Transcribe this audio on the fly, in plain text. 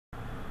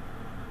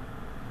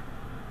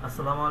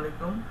আসসালামু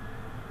আলাইকুম।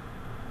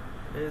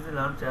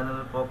 EasyLearn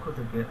চ্যানেলের পক্ষ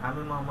থেকে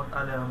আমি মোহাম্মদ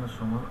আলী আহমেদ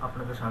সুমন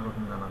আপনাকে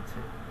স্বাগতম জানাচ্ছি।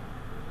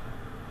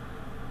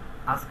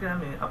 আজকে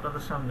আমি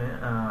আপনাদের সামনে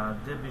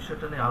যে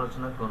বিষয়টা নিয়ে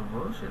আলোচনা করব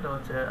সেটা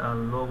হচ্ছে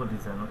লোগো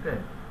ডিজাইন। ওকে,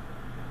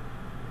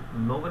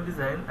 লোগো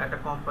ডিজাইন একটা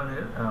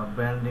কোম্পানির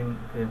ব্র্যান্ডিং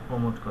কে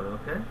প্রমোট করে।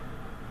 ওকে,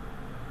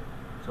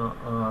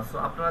 সো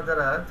আপনারা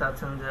যারা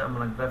চাচ্ছেন যে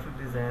মানে গ্রাফিক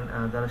ডিজাইন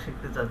যারা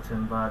শিখতে চাচ্ছেন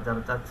বা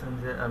যারা চাচ্ছেন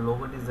যে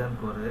লোগো ডিজাইন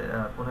করে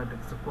কোনো একটা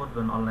কিছু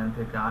করবেন, অনলাইন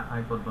থেকে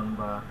আয় করবেন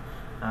বা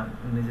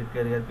নিজের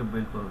ক্যারিয়ারকে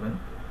বিল্ড করবেন।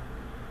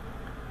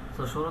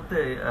 তো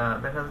শুরুতেই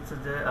দেখা যাচ্ছে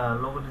যে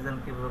লোগো ডিজাইন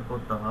কিভাবে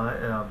করতে হয়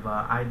বা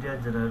আইডিয়া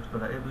জেনারেট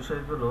করা, এই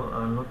বিষয়গুলো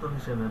নতুন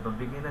হিসেবে বা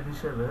বিগিনার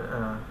হিসেবে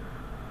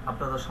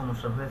আপনাদের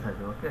সমস্যা হয়ে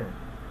থাকে। ওকে,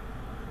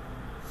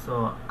 সো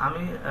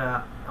আমি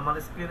আমার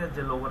স্ক্রিনে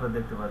যে লোগোটা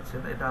দেখতে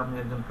পাচ্ছেন এটা আমি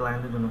একজন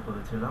ক্লায়েন্টের জন্য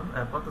করেছিলাম।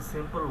 কত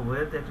সিম্পল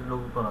ওয়েতে একটি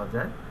লোগো করা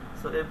যায়,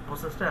 সো এই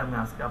প্রসেসটা আমি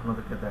আজকে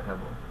আপনাদেরকে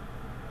দেখাবো।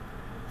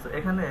 সো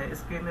এখানে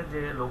স্ক্রিনে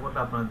যে লোগোটা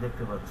আপনারা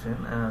দেখতে পাচ্ছেন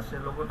সে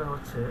লোগোটা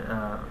হচ্ছে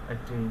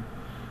একটি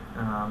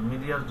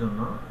মিডিয়ার জন্য।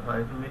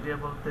 একটি মিডিয়া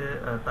বলতে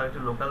তার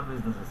একটি লোকাল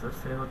বিজনেস আছে,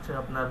 সে হচ্ছে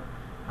আপনার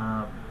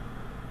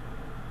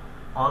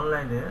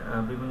অনলাইনে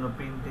বিভিন্ন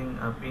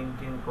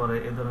প্রিন্টিং করে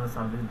এই ধরনের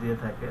সার্ভিস দিয়ে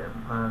থাকে।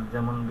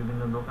 যেমন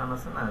বিভিন্ন দোকান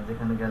আছে না,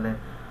 যেখানে গেলে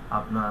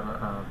আপনার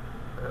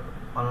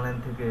অনলাইন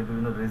থেকে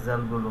বিভিন্ন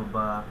রেজাল্টগুলো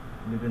বা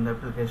বিভিন্ন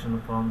অ্যাপ্লিকেশন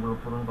ফর্মগুলো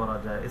পূরণ করা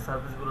যায়, এই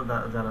সার্ভিসগুলো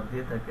যারা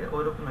দিয়ে থাকে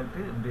ওইরকম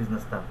একটি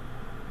বিজনেস তার।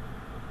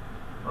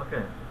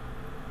 ওকে,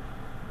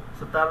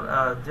 সো তার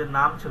যে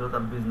নাম ছিল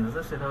তার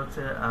বিজনেসে সেটা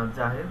হচ্ছে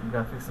জাহিদ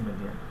গ্রাফিক্স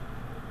মিডিয়া।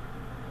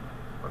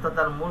 অর্থাৎ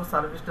তার মূল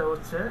সার্ভিসটা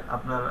হচ্ছে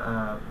আপনার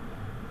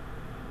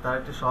তার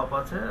একটি শপ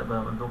আছে বা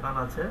দোকান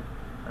আছে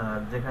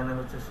যেখানে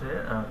হচ্ছে সে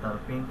তার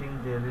প্রিন্টিং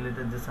যে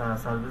রিলেটেড যে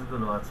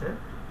সার্ভিসগুলো আছে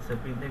সে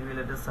প্রিন্টিং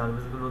রিলেটেড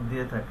সার্ভিসগুলো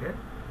দিয়ে থাকে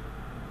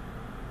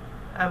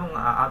এবং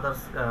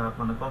আদার্স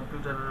মানে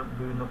কম্পিউটারের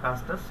বিভিন্ন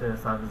কাজটা সে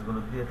সার্ভিসগুলো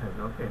দিয়ে থাকে।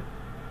 ওকে,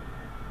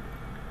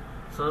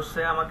 সো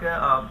সে আমাকে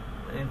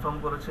ইনফর্ম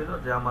করেছিল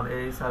যে আমার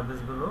এই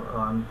সার্ভিসগুলো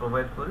আমি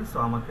প্রোভাইড করি, সো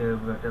আমাকে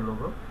একটা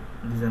লোগো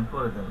ডিজাইন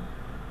করে দেন।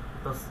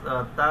 তো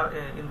তার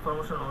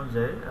ইনফরমেশন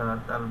অনুযায়ী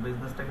তার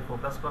বিজনেসটাকে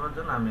ফোকাস করার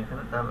জন্য আমি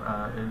এখানে তার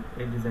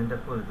এই ডিজাইনটা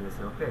করে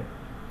দিয়েছি। ওকে,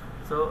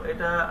 সো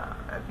এটা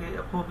কি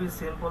খুবই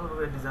সিম্পল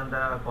ভাবে ডিজাইনটা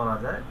করা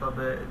যায়,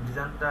 তবে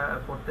ডিজাইনটা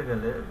করতে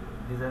গেলে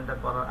ডিজাইনটা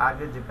করার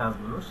আগে যে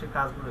কাজগুলো সে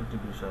কাজগুলো একটি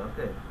বিষয়।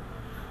 ওকে,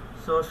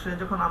 সো সে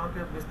যখন আমাকে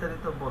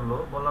বিস্তারিত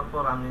বলার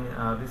পর আমি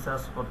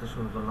রিসার্চ করতে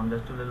শুরু করলাম যে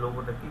অ্যাকচুয়ালি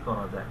লোগোটা কি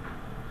করা যায়।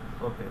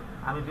 ওকে,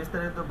 আমি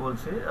বিস্তারিত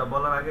বলছি।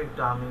 বলার আগে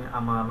একটু আমি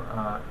আমার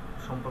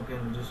সম্পর্কে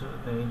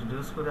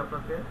ইন্ট্রোডিউস করি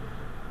আপনাকে,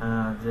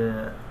 যে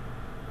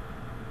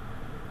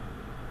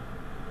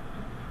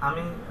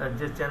আমি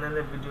যে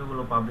চ্যানেলে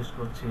ভিডিওগুলো পাবলিশ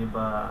করছি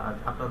বা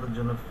আপনাদের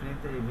জন্য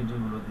ফ্রিতে এই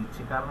ভিডিওগুলো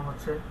দিচ্ছি, কারণ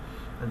হচ্ছে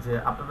যে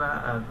আপনারা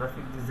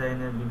গ্রাফিক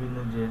ডিজাইনের বিভিন্ন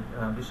যে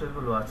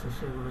বিষয়গুলো আছে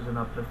সেগুলো যেন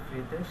আপনারা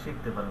ফ্রিতে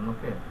শিখতে পারেন।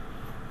 ওকে,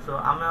 সো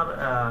আমার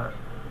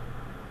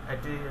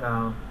একটি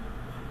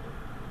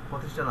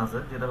প্রতিষ্ঠান আছে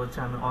যেটা হচ্ছে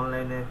আমি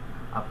অনলাইনে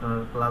আপনার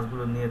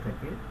ক্লাসগুলো নিয়ে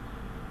থাকি।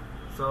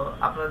 সো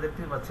আপনারা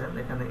দেখতেই পাচ্ছেন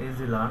এখানে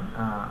EasyLearn।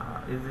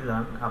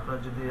 আপনারা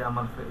যদি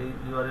আমার এই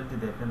ইউআরএলটি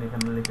দেখেন,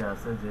 এখানে লেখা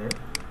আছে যে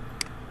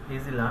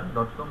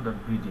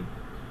easylearn.com.bd।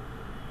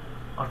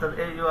 অর্থাৎ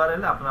এই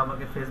ইউআরএল আপনারা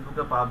আমাকে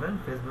ফেসবুকে পাবেন।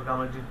 ফেসবুকে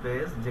আমার একটি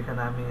পেজ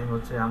যেখানে আমি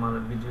হচ্ছে আমার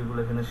ভিডিওগুলো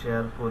এখানে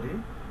শেয়ার করি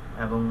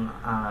এবং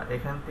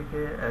এখান থেকে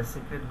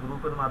সিক্রেট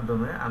গ্রুপের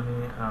মাধ্যমে আমি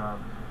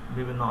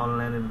বিভিন্ন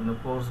অনলাইনে বিভিন্ন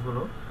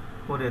কোর্সগুলো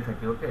করিয়ে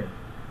থাকি। ওকে,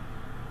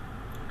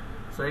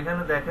 সো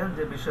এখানে দেখেন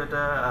যে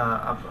বিষয়টা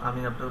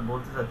আমি আপনাদের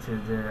বলতে চাচ্ছি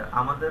যে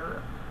আমাদের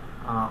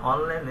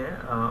অনলাইনে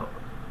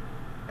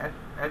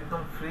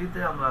একদম ফ্রিতে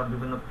আমরা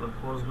বিভিন্ন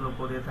কোর্সগুলো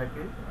করিয়ে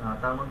থাকি।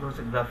 তার মধ্যে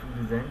হচ্ছে graphic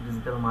design,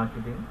 digital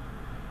marketing,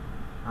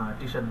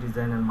 T shirt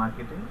design and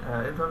marketing,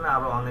 এই ধরনের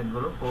আরও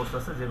অনেকগুলো কোর্স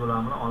আছে যেগুলো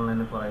আমরা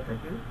অনলাইনে করাই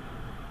থাকি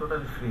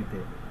টোটালি ফ্রিতে।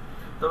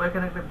 তবে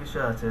এখানে একটা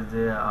বিষয় আছে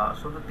যে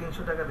শুধু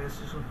 300 টাকা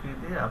রেজিস্ট্রেশন ফি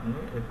দিয়ে আপনি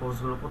এই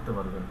কোর্সগুলো করতে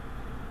পারবেন।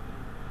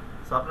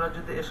 সো আপনারা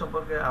যদি এ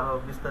সম্পর্কে আরো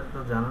বিস্তারিত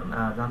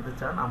জানতে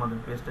চান আমাদের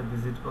পেজটা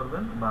ভিজিট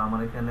করবেন বা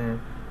আমার এখানে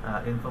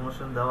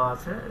ইনফরমেশন দেওয়া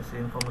আছে, সেই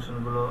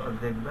ইনফরমেশনগুলো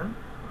দেখবেন।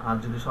 আর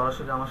যদি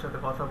সরাসরি আমার সাথে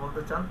কথা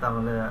বলতে চান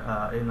তাহলে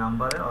এই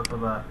নাম্বারে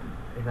অথবা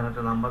এখানে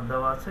একটা নাম্বার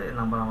দেওয়া আছে, এই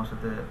নাম্বার আমার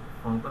সাথে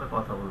ফোন করে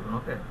কথা বলবেন।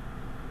 ওকে,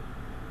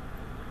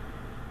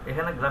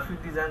 এখানে গ্রাফিক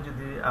ডিজাইন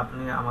যদি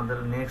আপনি আমাদের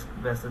নেক্সট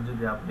ব্যাচে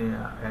যদি আপনি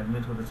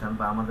অ্যাডমিট হতে চান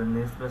বা আমাদের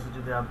নেক্সট ব্যাচে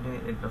যদি আপনি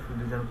এই গ্রাফিক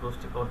ডিজাইন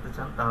কোর্সটি করতে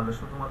চান তাহলে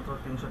শুধুমাত্র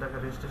 300 টাকা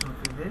রেজিস্ট্রেশন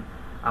ফি দিয়ে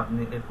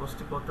আপনি এই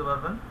কোর্সটি করতে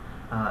পারবেন।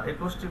 এই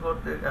কোর্সটি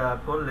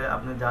করলে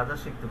আপনি যা যা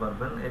শিখতে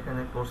পারবেন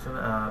এখানে কোর্সের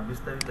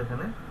বিস্তারিত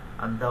এখানে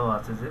দেওয়া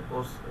আছে যে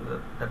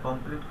কোর্সটা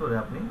কমপ্লিট করে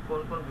আপনি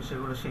কোন কোন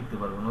বিষয়গুলো শিখতে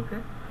পারবেন। ওকে,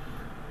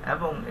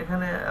 এবং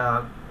এখানে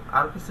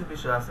আর কিছু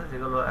বিষয় আছে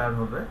যেগুলো অ্যাড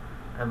হবে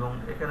এবং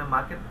এখানে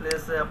মার্কেট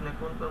প্লেসে আপনি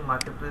কোন কোন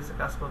মার্কেট প্লেসে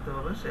কাজ করতে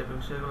পারবেন সেই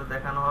বিষয়গুলো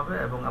দেখানো হবে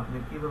এবং আপনি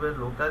কিভাবে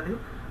লোকালি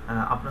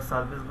আপনার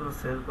সার্ভিসগুলো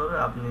সেল করে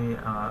আপনি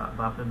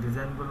বা আপনার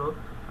ডিজাইনগুলো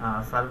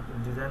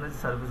ডিজাইনের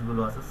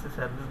সার্ভিসগুলো আছে সেই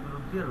সার্ভিসগুলো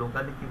দিয়ে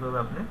লোকালি কিভাবে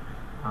আপনি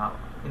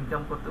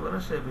ইনকাম করতে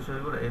পারেন সেই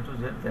বিষয়গুলো A to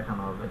Z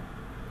দেখানো হবে।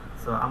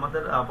 সো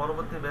আমাদের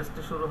পরবর্তী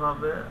ব্যাচটি শুরু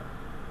হবে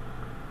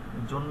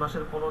জুন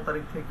মাসের 15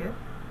 তারিখ থেকে।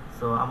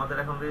 সো আমাদের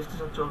এখন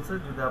রেজিস্ট্রেশন চলছে।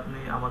 যদি আপনি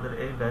আমাদের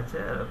এই ব্যাচে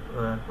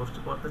কোর্সটি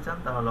করতে চান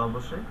তাহলে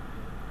অবশ্যই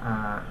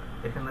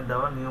এখানে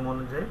দেওয়া নিয়ম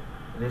অনুযায়ী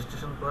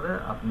রেজিস্ট্রেশন করে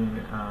আপনি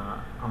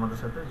আমাদের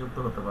সাথে যুক্ত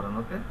হতে পারেন।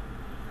 ওকে,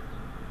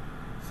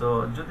 সো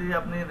যদি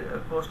আপনি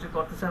কোর্সটি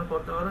করতে চান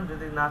করতে পারেন,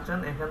 যদি না চান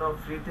এখানেও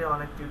ফ্রিতে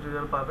অনেক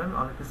টিউটোরিয়াল পাবেন,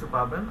 অনেক কিছু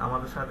পাবেন।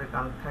 আমাদের সাথে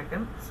কানেক্ট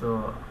থাকেন, সো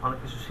অনেক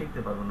কিছু শিখতে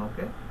পারবেন।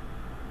 ওকে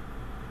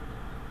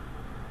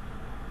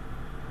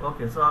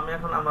ওকে সো আমি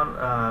এখন আমার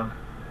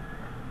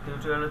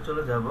টিউটোরিয়ালে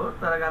চলে যাব।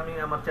 তার আগে আমি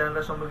আমার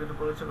চ্যানেলটা সম্পর্কে একটু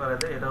পরিচয় করে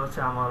দেই। এটা হচ্ছে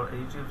আমার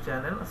ইউটিউব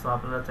চ্যানেল। সো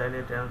আপনারা চাইলে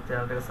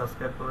চ্যানেলটাকে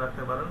সাবস্ক্রাইব করে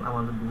রাখতে পারেন।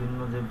 আমাদের বিভিন্ন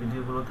যে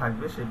ভিডিওগুলো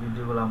থাকবে সেই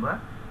ভিডিওগুলো আমরা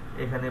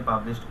এখানে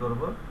পাবলিশ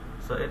করব।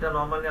 সো এটা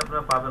নরমালি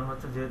আপনারা পাবেন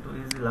হচ্ছে, যেহেতু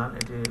EasyLearn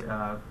এটি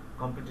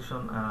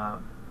কম্পিটিশন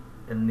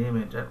এর নেম,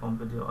 এটা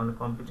অনেক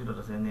কম্পিটিটর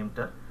আছে এই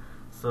নেমটা।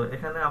 সো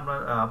এখানে আমরা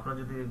আপনারা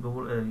যদি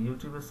গুগল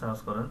ইউটিউবে সার্চ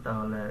করেন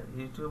তাহলে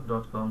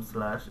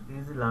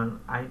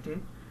youtube.com/easylearnit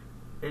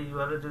এই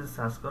ইউআরএল যদি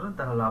সার্চ করেন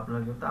তাহলে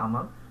আপনারা কিন্তু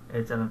আমার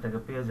এই চ্যানেলটাকে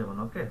পেয়ে যাবেন।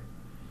 ওকে,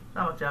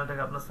 আমার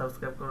চ্যানেলটাকে আপনারা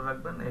সাবস্ক্রাইব করে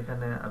রাখবেন।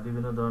 এখানে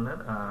বিভিন্ন ধরনের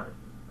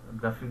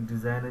গ্রাফিক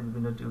ডিজাইনের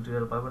বিভিন্ন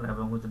টিউটোরিয়াল পাবেন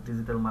এবং হচ্ছে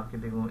ডিজিটাল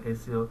মার্কেটিং এবং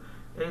এসইও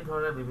এই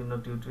ধরনের বিভিন্ন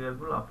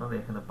টিউটোরিয়ালগুলো আপনারা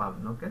এখানে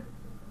পাবেন। ওকে,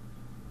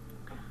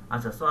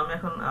 আচ্ছা, সো আমি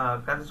এখন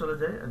কাজে চলে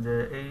যাই। যে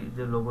এই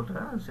যে লোগোটা,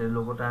 সেই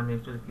লোগোটা আমি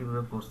অ্যাকচুয়ালি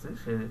কিভাবে করছি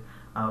সেই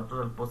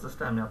টোটাল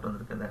প্রসেসটা আমি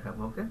আপনাদেরকে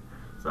দেখাবো। ওকে,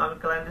 সো আমি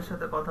ক্লায়েন্টের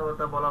সাথে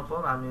কথাবার্তা বলার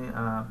পর আমি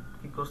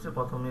কি করছি,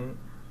 প্রথমে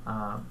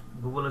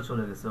গুগলে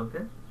চলে গেছি।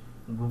 ওকে,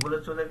 গুগলে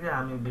চলে গিয়ে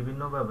আমি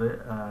বিভিন্নভাবে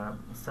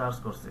সার্চ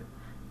করছি।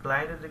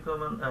 ক্লায়েন্টের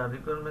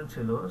রিকোয়ারমেন্ট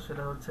ছিল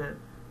সেটা হচ্ছে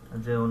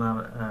যে ওনার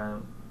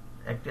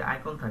একটি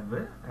আইকন থাকবে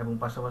এবং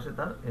পাশাপাশি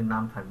তার এই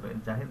নাম থাকবে,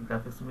 জাহিদ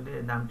গ্রাফিক্স মিডিয়া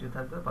এই নামটি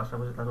থাকবে,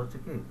 পাশাপাশি তার হচ্ছে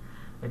কি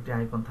একটি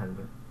আইকন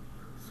থাকবে।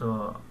 সো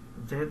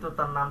যেহেতু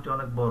তার নামটি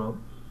অনেক বড়,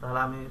 তাহলে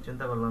আমি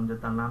চিন্তা করলাম যে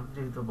তার নাম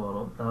যেহেতু বড়,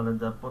 তাহলে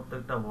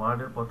প্রত্যেকটা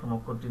ওয়ার্ডের প্রথম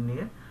অক্ষরটি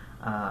নিয়ে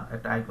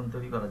একটা আইকন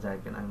তৈরি করা যায়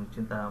কিনা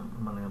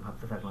আমি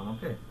ভাবতে থাকলাম।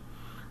 ওকে,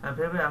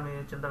 ভেবে আমি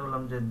চিন্তা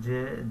করলাম যে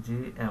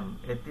JGM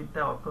এই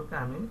তিনটা অক্ষরকে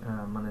আমি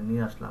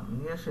নিয়ে আসলাম।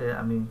 নিয়ে এসে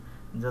আমি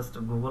জাস্ট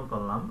গুগল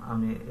করলাম।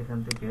 আমি এখান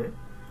থেকে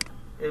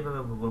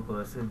এইভাবে গুগল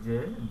করেছি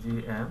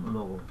JGM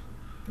লোগো,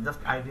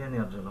 জাস্ট আইডিয়া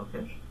নেওয়ার জন্য।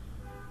 ওকে,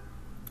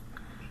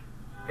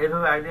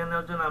 এইভাবে আইডিয়া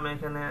নেওয়ার জন্য আমি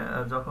এখানে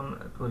যখন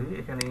করি,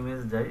 এখানে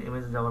ইমেজ যাই,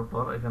 ইমেজ যাওয়ার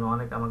পর এখানে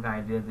অনেক আমাকে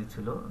আইডিয়া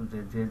দিচ্ছিল যে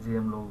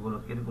JGM লোগোগুলো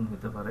কিরকম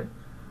হতে পারে।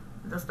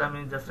 আমি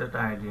একটা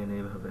আইডিয়া নিই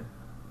এইভাবে।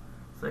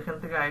 তো এখান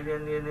থেকে আইডিয়া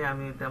নিয়ে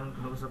আমি তেমন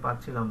কোনো কিছু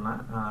পাচ্ছিলাম না।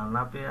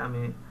 না পেয়ে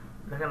আমি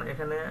দেখেন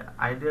এখানে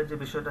আইডিয়ার যে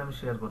বিষয়টা আমি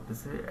শেয়ার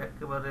করতেছি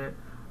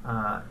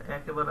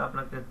একেবারে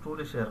আপনাকে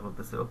ট্রুলি শেয়ার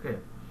করতেছি। ওকে,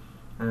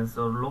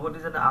 সো লোগো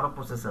ডিজাইনে আরো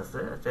প্রসেস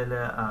আছে। চাইলে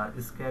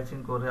স্কেচিং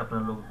করে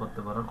আপনার লোগো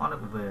করতে পারেন, অনেক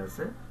ওয়ে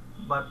আছে।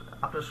 বাট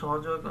আপনি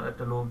সহজেও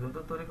একটা লোগো কিন্তু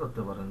তৈরি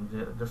করতে পারেন। যে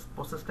জাস্ট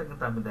প্রসেসটা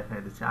কিন্তু আমি দেখাই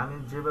দিচ্ছি। আমি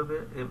যেভাবে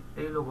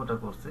এই লোগোটা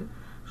করছি,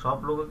 সব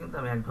লোগো কিন্তু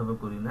আমি একভাবে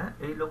করি না।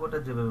 এই লোগোটা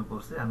যেভাবে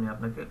করছি আমি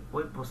আপনাকে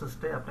ওই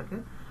প্রসেসটাই আপনাকে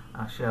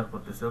শেয়ার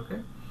করতেছি। ওকে,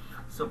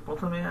 সো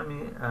প্রথমে আমি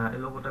এই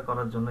লোগোটা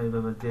করার জন্য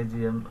এইভাবে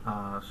JGM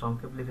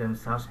সংক্ষেপ লিখে আমি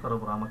সার্চ করার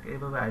পর আমাকে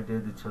এইভাবে আইডিয়া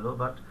দিচ্ছিল।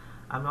 বাট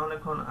আমি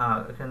অনেকক্ষণ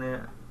এখানে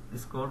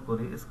স্ক্রল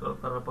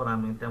করার পর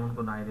আমি তেমন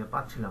কোনো আইডিয়া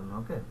পাচ্ছিলাম না।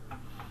 ওকে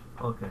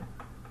ওকে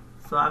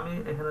সো আমি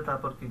এখানে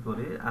তারপর কি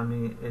করি, আমি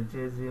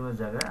JGM এর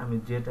জায়গায় আমি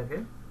জেটাকে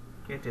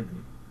কেটে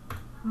দিই।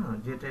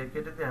 জেটাকে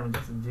কেটে দিয়ে আমি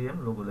জাস্ট GM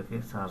লোগো লিখে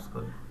সার্চ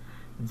করি।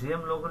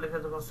 GM লোগো লিখে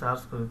যখন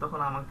সার্চ করি তখন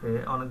আমাকে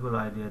অনেকগুলো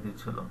আইডিয়া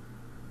দিচ্ছিল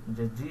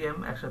যে GM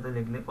একসাথে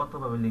লিখলে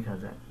কতভাবে লেখা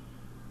যায়।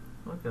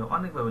 ওকে,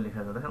 অনেকভাবে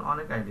লেখা যায়, দেখেন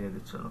অনেক আইডিয়া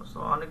দিচ্ছিল। সো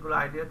অনেকগুলো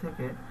আইডিয়া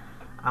থেকে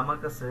আমার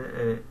কাছে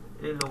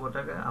এই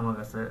লোগোটাকে আমার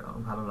কাছে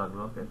ভালো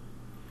লাগলো। ওকে,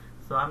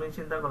 সো আমি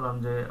চিন্তা করলাম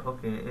যে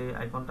ওকে এই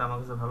আইকনটা আমার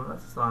কাছে ভালো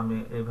লাগছে, সো আমি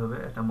এইভাবে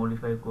একটা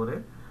মডিফাই করে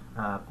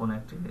কোন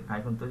একটি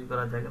আইকন তৈরি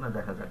করা যায় কিনা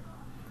দেখা যাক।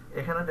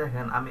 এখানে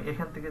দেখেন আমি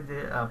এখান থেকে যে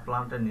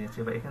প্ল্যানটা নিয়েছি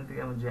বা এখান থেকে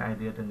আমি যে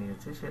আইডিয়াটা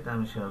নিয়েছি সেটা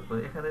আমি শেয়ার করি।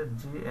 এখানে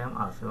GM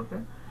আছে। ওকে,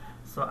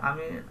 সো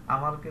আমি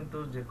আমার কিন্তু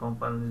যে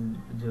কোম্পানি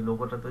যে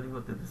লোগোটা তৈরি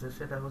করতে দিচ্ছে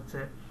সেটা হচ্ছে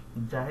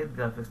Zahid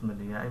graphics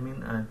media, I mean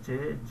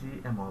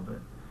JGM হবে।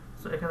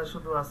 সো এখানে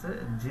শুধু আছে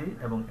G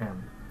এবং M।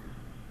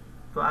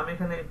 তো আমি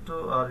এখানে একটু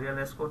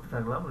রিয়ালাইজ করতে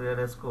থাকলাম।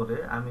 রিয়ালাইজ করে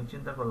আমি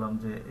চিন্তা করলাম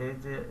যে এই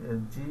যে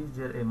G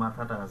যে এই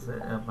মাথাটা আছে,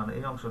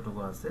 এই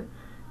অংশটুকু আছে,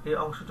 এই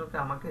অংশটুকু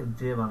আমাকে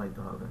J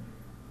বানাইতে হবে,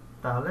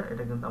 তাহলে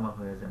এটা কিন্তু আমার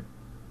হয়ে যায়।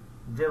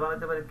 যে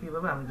বানাতে পারি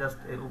কিভাবে, আমি জাস্ট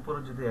এর উপরে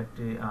যদি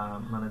একটি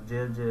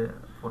যে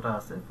ফোঁটা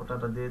আছে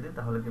ফোঁটাটা দিয়ে দিই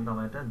তাহলে কিন্তু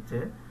আমার এটা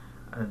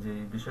যে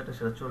বিষয়টা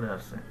সেটা চলে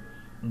আসছে।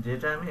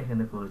 যেটা আমি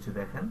এখানে করেছি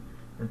দেখেন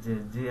যে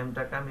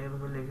GMটাকে আমি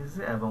এভাবে লিখেছি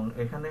এবং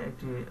এখানে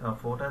একটি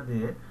ফোঁটা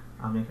দিয়ে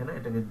আমি এখানে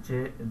এটাকে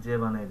যে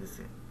বানিয়ে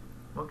দিছি।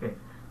 ওকে,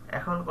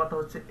 এখন কথা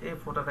হচ্ছে এই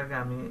ফোঁটাটাকে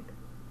আমি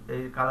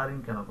এই কালারিং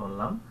কেন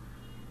করলাম।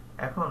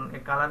 এখন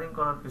এই কালারিং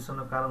করার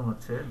পিছনে কারণ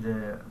হচ্ছে যে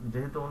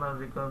যেহেতু ওনার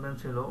রিকোয়ারমেন্ট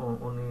ছিল,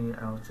 উনি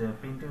হচ্ছে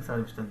প্রিন্টিং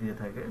সার্ভিসটা দিয়ে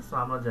থাকে। সো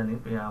আমরা জানি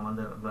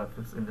আমাদের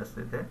গ্রাফিক্স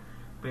ইন্ডাস্ট্রিতে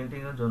প্রিন্টিং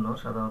এর জন্য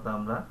সাধারণত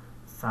আমরা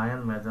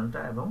সায়ান, ম্যাজেন্টা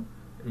এবং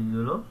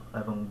ইয়েলো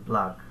এবং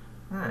ব্ল্যাক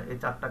হ্যাঁ, এই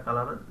 4টা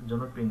কালারের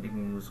জন্য প্রিন্টিং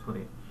ইউজ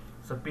করি।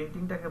 সো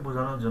প্রিন্টিংটাকে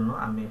বোঝানোর জন্য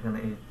আমি এখানে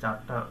এই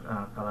 4টা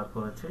কালার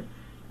করেছি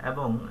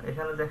এবং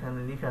এখানে দেখেন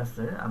লেখা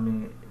আছে, আমি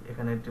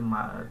এখানে একটি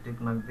টিক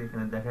মার্ক দিয়ে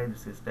এখানে দেখাই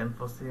দিচ্ছি, stand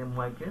for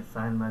CMYK,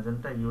 sign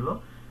magenta yellow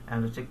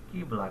and হচ্ছে কি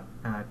ব্ল্যাক,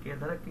 কে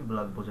দ্বারা কি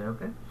ব্ল্যাক বোঝায়।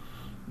 ওকে,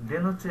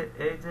 দেন হচ্ছে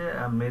এই যে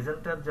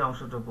মেজেন্টার যে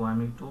অংশটুকু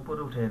আমি একটু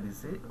উপরে উঠিয়ে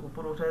দিছি,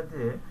 উপরে উঠিয়ে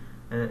দিয়ে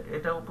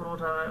এটা উপরে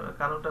ওঠার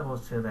কারণটা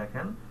হচ্ছে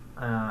দেখেন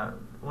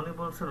উনি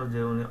বলছিল যে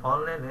উনি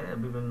অনলাইনে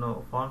বিভিন্ন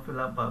ফর্ম ফিল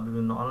আপ বা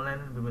বিভিন্ন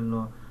অনলাইনের বিভিন্ন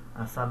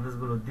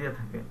সার্ভিসগুলো দিয়ে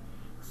থাকে।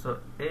 সো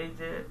এই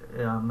যে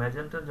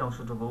ম্যাজেন্টার যে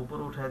অংশটুকু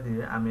উপরে উঠিয়ে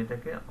দিয়ে আমি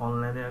এটাকে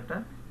অনলাইনে একটা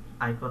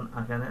আইকন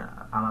এখানে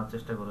আনার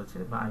চেষ্টা করেছি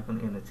বা আইকন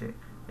এনেছি।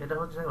 এটা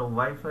হচ্ছে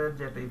ওয়াইফাই এর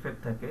যে একটা ইফেক্ট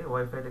থাকে,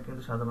 ওয়াইফাইটা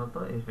কিন্তু সাধারণত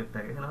ইফেক্ট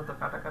থাকে, এখানে হয়তো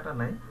কাটা কাটা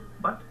নাই,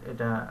 বাট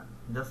এটা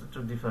জাস্ট একটু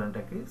ডিফারেন্ট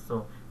আর কি। সো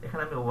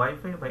এখানে আমি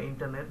ওয়াইফাই বা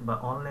ইন্টারনেট বা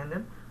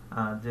অনলাইনের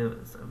যে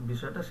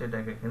বিষয়টা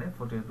সেটাকে এখানে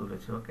ফুটিয়ে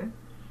তুলেছি। ওকে,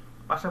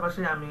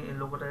 পাশাপাশি আমি এই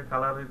লোগোটাকে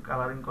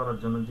কালারিং করার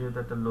জন্য, যেহেতু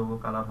একটা লোগো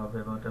কালার হবে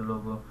এবং একটা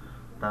লোগো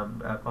তার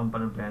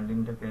কোম্পানির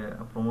ব্র্যান্ডিংটাকে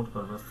প্রমোট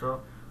করবে, সো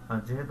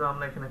যেহেতু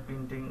আমরা এখানে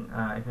প্রিন্টিং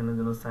এখানে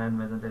যেন সায়ান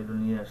ম্যাজেন্টা এগুলো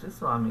নিয়ে আসি,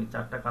 সো আমি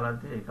 4টা কালার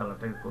দিয়ে এই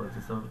কালারটাকে করেছি।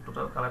 সো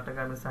টোটাল কালারটাকে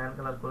আমি সায়ান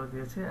কালার করে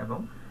দিয়েছি এবং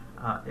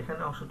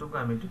এখানে অংশটুকু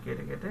আমি একটু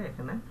কেটে কেটে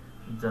এখানে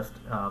জাস্ট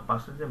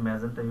পাশে যে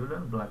ম্যাজেন্টা ইয়েলো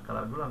এন্ড ব্ল্যাক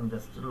কালারগুলো আমি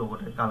জাস্ট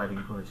লোগোটাকে কালারিং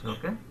করেছি।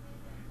 ওকে,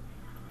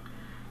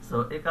 সো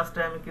এই কাজটা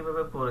আমি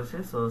কিভাবে করেছি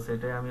সো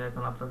সেটাই আমি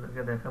এখন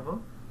আপনাদেরকে দেখাবো।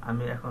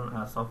 আমি এখন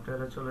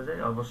সফটওয়্যারে চলে যাই।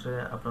 অবশ্যই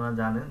আপনারা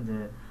জানেন যে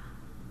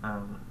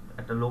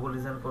একটা লোগো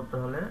ডিজাইন করতে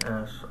হলে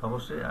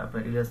অবশ্যই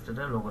আপনার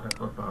ইলাস্ট্রেটর লোগোটা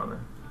করতে হবে,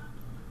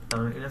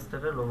 কারণ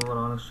ইলাস্ট্রেটর লোগো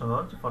করা অনেক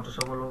সহজ,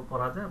 ফটোশপে লোগো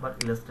করা যায় বাট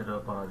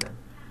ইলাস্ট্রেটরও করা যায়।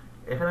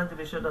 এখানে যে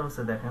বিষয়টা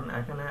হচ্ছে দেখেন,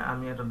 এখানে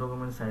আমি একটা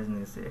ডকুমেন্ট সাইজ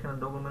নিয়েছি, এখানে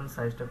ডকুমেন্ট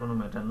সাইজটা কোনো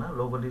ম্যাটার না,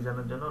 লোগো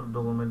ডিজাইনের জন্য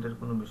ডকুমেন্টের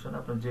কোনো বিষয় না,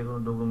 আপনি যে কোনো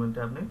ডকুমেন্টে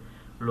আপনি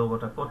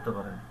লোগোটা করতে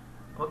পারেন।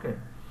 ওকে,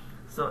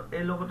 সো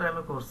এই লোগোটা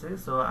আমি করছি।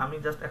 সো আমি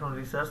জাস্ট এখন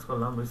রিসার্চ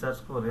করলাম, রিসার্চ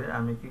করে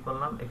আমি কি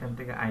করলাম, এখান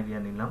থেকে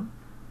আইডিয়া নিলাম,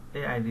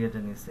 এই আইডিয়াটা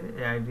নিয়েছি,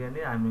 এই আইডিয়া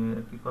নিয়ে আমি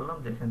কি করলাম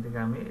যে এখান থেকে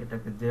আমি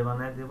এটাকে যে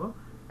বানায় দেব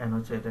এন্ড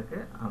হচ্ছে এটাকে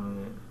আমি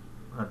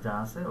যা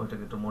আছে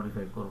ওইটাকে একটু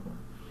মডিফাই করব।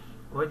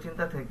 ওই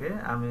চিন্তা থেকে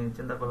আমি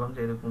চিন্তা করলাম যে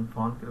এরকম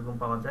ফন্ট কিরকম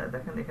পাওয়া যায়।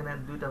 দেখেন এখানে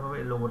দুইটা ভাবে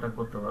এই লোগোটা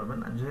করতে পারবেন,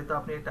 যেহেতু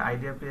আপনি একটা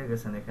আইডিয়া পেয়ে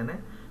গেছেন এখানে,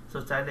 সো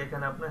চাইলে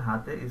এখানে আপনি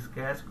হাতে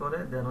স্কেচ করে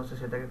দেন হচ্ছে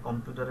সেটাকে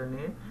কম্পিউটারে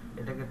নিয়ে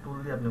এটাকে টুল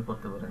দিয়ে আপনি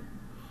করতে পারেন।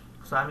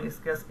 সো আমি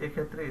স্কেচ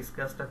এক্ষেত্রে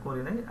স্কেচটা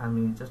করি নাই,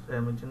 আমি জাস্ট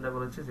আমি চিন্তা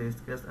করেছি যে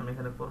স্কেচ আমি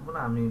এখানে করব না,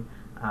 আমি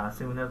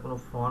সিমিলার কোনো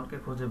ফন্টকে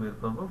খুঁজে বের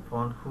করব,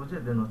 ফন্ট খুঁজে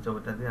দেন হচ্ছে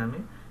ওটা দিয়ে আমি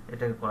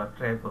এটাকে করার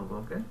ট্রাই করব।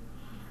 ওকে,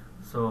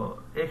 সো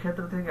এই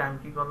ক্ষেত্র থেকে আমি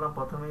কি করলাম,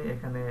 প্রথমে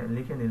এখানে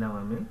লিখে নিলাম,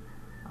 আমি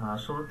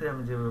শুরুতে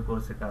আমি যেভাবে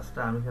করেছি কাজটা,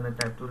 আমি এখানে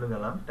টাইপ টুলে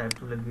গেলাম, টাইপ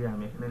টুলে গিয়ে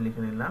আমি এখানে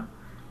লিখে নিলাম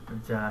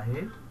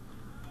জাহিদ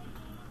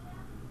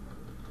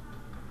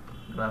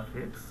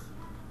গ্রাফিক্স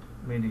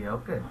মিডিয়া।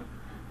 ওকে,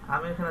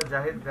 আমি এখানে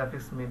জাহিদ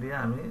গ্রাফিক্স মিডিয়া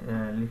আমি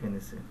লিখে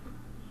নিছি।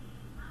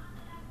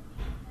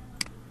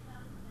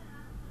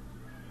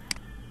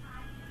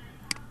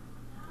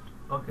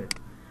 ওকে,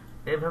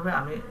 এইভাবে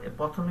আমি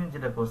প্রথমে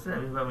যেটা করছি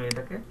এইভাবে আমি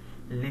এটাকে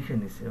লিখে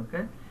নিছি।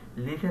 ওকে,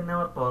 লিখে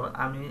নেওয়ার পর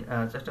আমি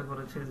চেষ্টা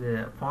করেছি যে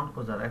ফন্ট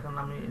খোঁজার, এখন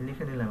আমি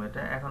লিখে নিলাম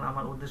এটা। এখন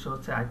আমার উদ্দেশ্য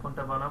হচ্ছে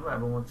আইকনটা বানাবো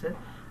এবং হচ্ছে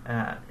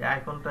এই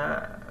আইকনটা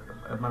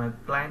মানে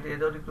ক্লায়েন্ট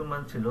এরও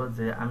রিকোয়ারমেন্ট ছিল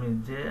যে আমি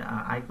যে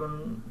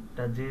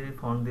আইকনটা যে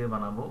ফন্ট দিয়ে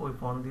বানাবো ওই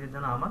ফন্ট দিয়ে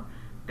যেন আমার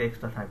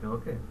টেক্সটটা থাকে।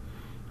 ওকে,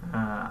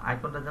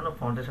 আইকনটা যেন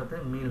ফন্টের সাথে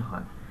মিল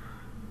হয়।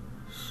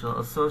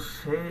 সো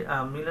সেই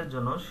মিলের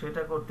জন্য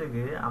সেটা করতে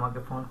গিয়ে আমাকে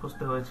ফন্ট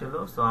খুঁজতে হয়েছিল।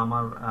 সো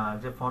আমার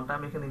যে ফন্টটা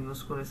আমি এখানে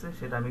ইউজ করেছি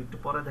সেটা আমি একটু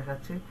পরে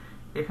দেখাচ্ছি,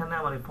 এখানে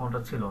আমার এই ফন্টটা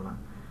ছিল না।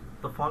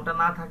 তো ফন্টটা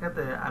না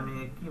থাকাতে আমি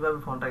কিভাবে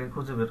ফন্টটাকে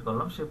খুঁজে বের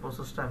করলাম সেই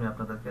প্রসেসটা আমি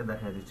আপনাদেরকে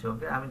দেখাই দিচ্ছি।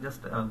 ওকে, আমি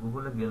জাস্ট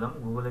গুগলে গেলাম,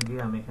 গুগলে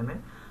গিয়ে আমি এখানে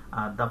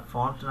দ্য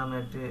ফন্ট নামে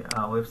একটি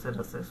ওয়েবসাইট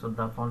আছে, সো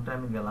দ্য ফন্টে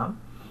আমি গেলাম,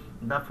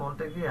 দ্য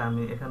ফন্টে গিয়ে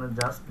আমি এখানে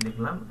জাস্ট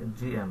লিখলাম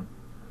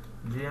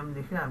জিএম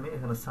লিখে আমি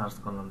এখানে সার্চ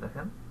করলাম।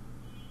 দেখেন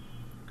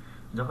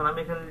যখন আমি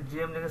এখানে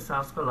জিএম লিখে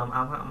সার্চ করলাম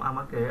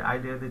আমাকে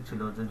আইডিয়া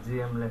দিচ্ছিল যে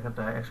জিএম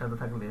লেখাটা একসাথে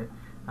থাকলে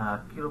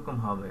কিরকম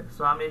হবে।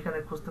 সো আমি এখানে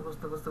খুঁজতে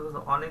খুঁজতে খুঁজতে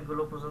খুঁজতে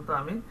অনেকগুলো পর্যন্ত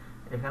আমি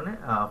এখানে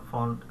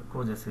ফন্ট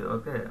খুঁজেছি।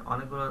 ওকে,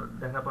 অনেকগুলো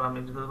দেখার পর আমি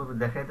যদি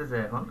দেখাইতে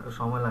যাই এখন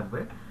সময়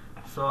লাগবে,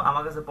 সো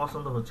আমার কাছে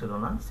পছন্দ হচ্ছিল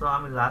না। সো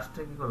আমি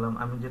লাস্টে কি করলাম,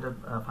 আমি যেটা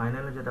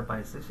ফাইনালে যেটা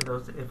পাইছি সেটা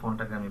হচ্ছে এই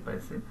ফন্টটাকে আমি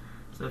পাইছি।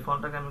 সো এই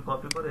ফন্টটাকে আমি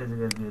কপি করে এই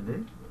জায়গায় দিয়ে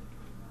দিই।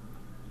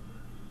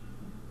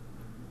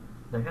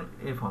 দেখেন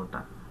এই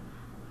ফন্টটা।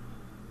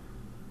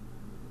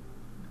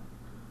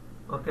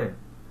 ওকে,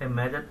 এই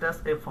মেজর টাচ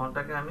এই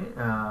ফন্টটাকে আমি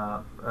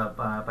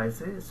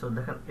পাইছি। সো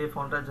দেখেন এই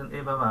ফন্টটা যখন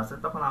এইভাবে আছে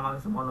তখন আমার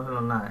কাছে মনে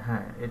হলো না,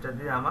 হ্যাঁ এটা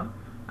দিয়ে আমার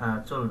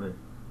চলবে,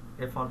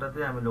 এই ফন্টটা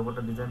দিয়ে আমি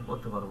লোগোটা ডিজাইন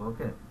করতে পারবো।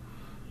 ওকে,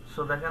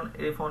 সো দেখেন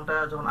এই ফন্টটা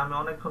যখন আমি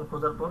অনেকক্ষণ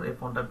খোঁজার পর এই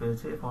ফন্টটা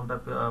পেয়েছি, এই ফন্টটা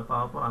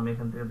পাওয়ার পর আমি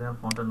এখান থেকে দেখেন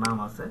ফন্টের নাম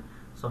আছে।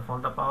 সো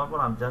ফন্টটা পাওয়ার পর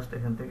আমি জাস্ট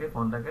এখান থেকে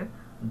ফন্টটাকে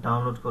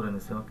ডাউনলোড করে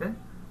নিছি। ওকে,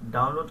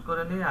 ডাউনলোড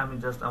করে নিয়ে আমি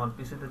জাস্ট আমার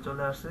পিসিতে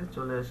চলে আসছি,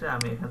 চলে এসে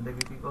আমি এখান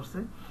থেকে কি করছি,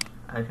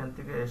 এখান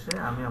থেকে এসে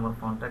আমি আমার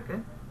ফন্টটাকে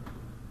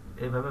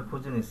এইভাবে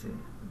খুঁজে নিছি।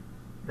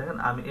 দেখেন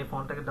আমি এই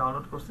ফন্টটাকে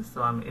ডাউনলোড করছি, সো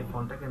আমি এই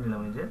ফন্টটাকে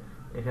নিলাম। এই যে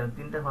এখানে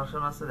 3টা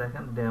ভার্সন আছে,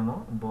 দেখেন ডেমো,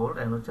 বোল্ড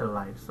এন্ড হচ্ছে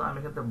লাইট। সো আমি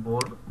এখানে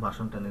বোল্ড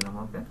ভার্সনটা নিলাম।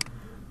 ওকে,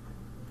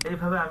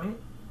 এইভাবে আমি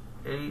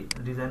এই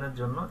ডিজাইনের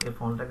জন্য এই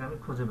ফন্টটাকে আমি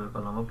খুঁজে বের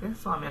করলাম। ওকে,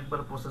 সো আমি একবার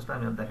প্রসেসটা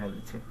আমি দেখাই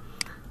দিচ্ছি।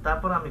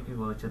 তারপর আমি কি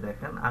করেছি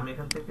দেখেন, আমি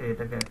এখান থেকে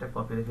এটাকে একটা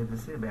কপি রেখে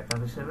দিয়েছি ব্যাকআপ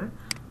হিসেবে।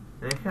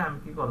 রেখে আমি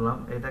কি করলাম,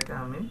 এটাকে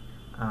আমি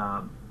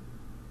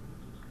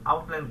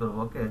আউটলাইন করব।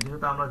 ওকে,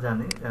 যেহেতু আমরা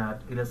জানি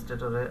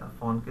ইলাস্ট্রেটরে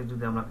ফন্টকে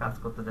যদি আমরা কাজ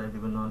করতে যাই,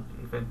 বিভিন্ন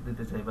ইফেক্ট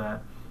দিতে চাই বা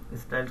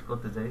স্টাইল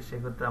করতে চাই,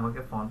 সেক্ষেত্রে আমাকে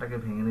ফন্টটাকে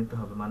ভেঙে নিতে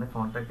হবে, মানে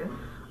ফন্টটাকে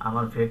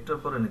আমার ভেক্টর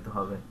করে নিতে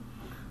হবে।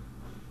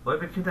 ওই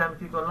প্রেক্ষিতে আমি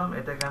কি করলাম,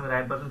 এটাকে আমি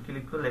রাইট বাটন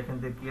ক্লিক করলে এখান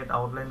থেকে ক্রিয়েট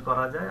আউটলাইন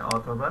করা যায়,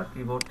 অথবা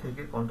কিবোর্ড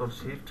থেকে কন্ট্রোল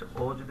শিফট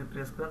ও যদি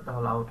প্রেস করেন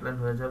তাহলে আউটলাইন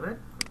হয়ে যাবে,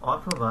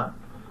 অথবা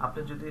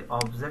আপনি যদি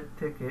অবজেক্ট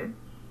থেকে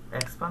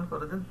এক্সপ্যান্ড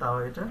করে দেন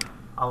তাহলে এটা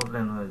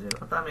আউটলাইন হয়ে যাবে।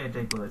 তো আমি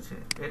এটাই করেছি।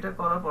 এটা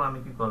করার পর আমি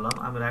কি করলাম,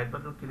 আমি রাইট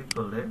বাটন ক্লিক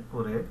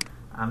করে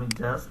আমি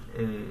জাস্ট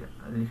এই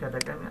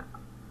লেখাটাকে আমি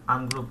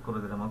আনগ্রুপ করে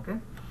দিলাম। ওকে,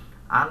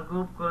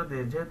 আনগ্রুপ করে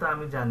দিয়ে, যেহেতু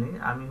আমি জানি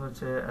আমি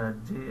হচ্ছে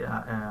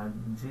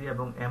জি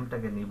এবং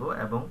এমটাকে নিব,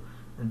 এবং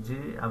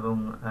জি এবং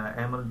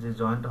এম এর যে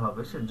জয়েন্ট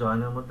হবে সেই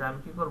জয়েনের মধ্যে আমি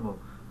কি করব,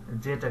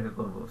 জেটাকে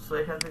করব। সো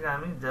এখান থেকে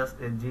আমি জাস্ট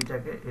এই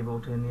জিটাকে এভাবে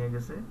উঠিয়ে নিয়ে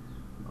গেছি।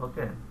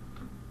 ওকে,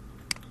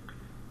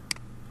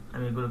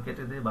 আমি এগুলো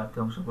কেটে দিই, বাকি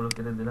অংশগুলো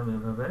কেটে দিলাম,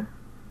 এইভাবে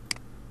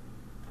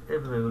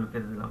এগুলো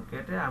কেটে দিলাম।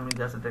 কেটে আমি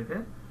জাস্ট এটাকে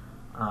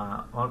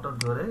অল্টার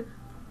ধরে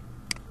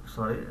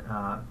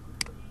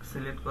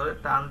সিলেক্ট করে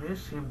টান দিয়ে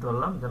শিফট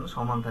ধরলাম যেন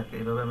সমান থাকে,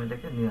 এইভাবে আমি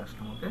এটাকে নিয়ে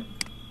আসলাম। ওকে,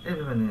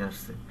 এইভাবে নিয়ে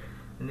আসছি।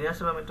 নিয়ে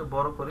আসলে আমি একটু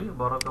বড় করি,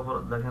 বড়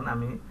করার দেখেন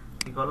আমি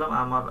কি করলাম,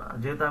 আমার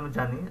যেহেতু আমি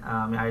জানি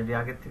আমি আইডি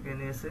আগের থেকে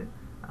নিয়েছি,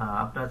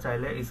 আপনারা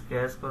চাইলে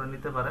স্কেচ করে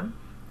নিতে পারেন।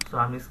 সো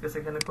আমি স্কেচ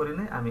এখানে করি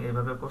নাই, আমি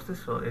এইভাবে করছি।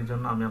 সো এই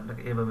জন্য আমি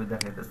আপনাকে এইভাবে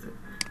দেখাইতেছি।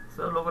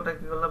 সো লোগোটা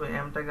কি করলাম,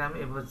 এমটাকে আমি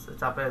এইভাবে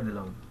চাপাই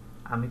দিলাম,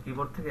 আমি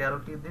কিবোর্ড থেকে অ্যারো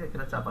কি দিয়ে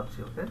এখানে চাপাচ্ছি।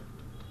 ওকে,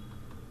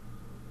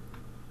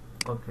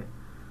 ওকে,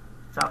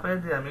 চাপাই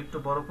দিয়ে আমি একটু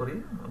বড় করি।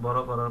 বড়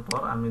করার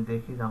পর আমি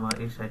দেখি যে আমার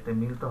এই সাইডটা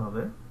মিলতে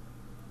হবে।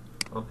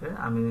 ওকে,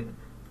 আমি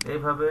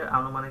এইভাবে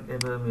আনুমানিক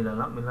এইভাবে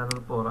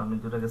মিলানোর পর আমি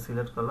দুটাকে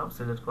সিলেক্ট করলাম।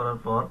 সিলেক্ট করার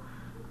পর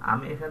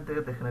আমি এখান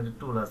থেকে দেখেন একটা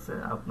টুল আছে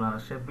আপনার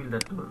শেপ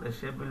বিল্ডার টুল, এই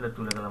শেপ বিল্ডার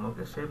টুলে গেলাম।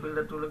 ওকে, শেপ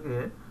বিল্ডার টুলে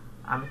গিয়ে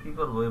আমি কি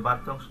করব, এই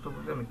বাড়তি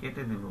অংশটুকুকে আমি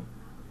কেটে দিব।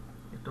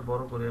 একটু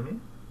বড় করি আমি,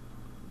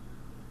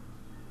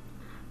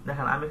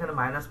 দেখেন আমি এখানে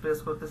মাইনাস প্রেস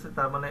করতেছি,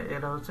 তার মানে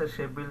এটা হচ্ছে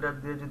শেপ বিল্ডার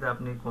দিয়ে যদি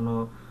আপনি কোনো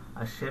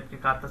শেপকে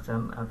কাটতে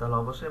চান তাহলে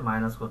অবশ্যই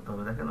মাইনাস করতে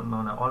হবে। দেখেন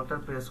মানে অল্টার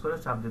প্রেস করে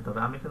চাপ দিতে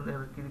হবে। আমি এখানে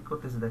ক্লিক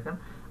করতেছি, দেখেন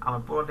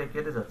আমার পুরোটা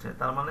কেটে যাচ্ছে,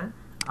 তার মানে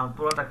আমি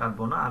পুরোটা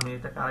কাটবো না, আমি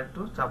এটাকে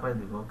আরেকটু চাপাই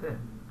দিব। ওকে,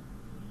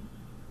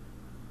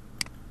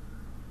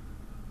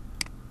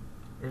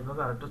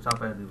 এইভাবে আরেকটু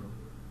চাপাই দিব।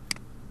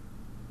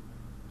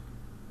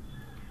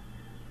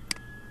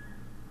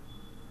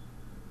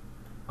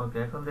 ওকে,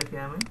 এখন দেখি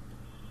আমি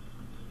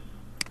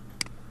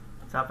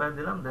চাপাই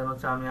দিলাম, দেন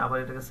হচ্ছে আমি আবার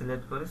এটাকে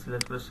সিলেক্ট করি,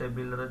 সিলেক্ট করে শেপ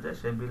বিল্ডারে যাই,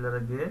 শেপ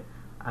বিল্ডারে গিয়ে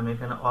আমি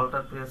এখানে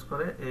অল্টার প্রেস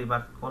করে এই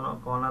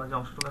কর্নার যে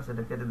অংশটুকু আছে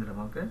এটা কেটে দিলাম।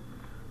 ওকে,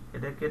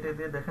 এটা কেটে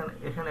দিয়ে দেখেন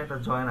এখানে একটা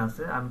জয়েন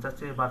আছে, আমি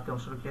চাচ্ছি এই বাড়তি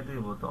অংশটা কেটে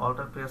দিব। তো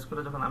অল্টার প্রেস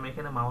করে যখন আমি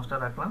এখানে মাউসটা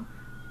রাখলাম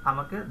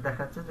আমাকে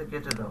দেখাচ্ছে যে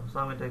কেটে দাও, সো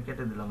আমি এটা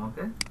কেটে দিলাম।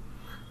 ওকে,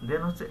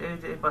 দেন হচ্ছে এই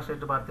যে এই পাশে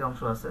একটা বাড়তি অংশ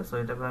আছে, সো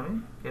এটাকে আমি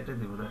কেটে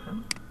দিব। দেখেন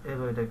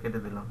এইভাবে এটা কেটে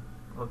দিলাম।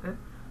 ওকে,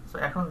 সো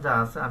এখন যা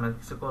আছে আমি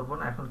কিছু করব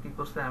না। এখন কি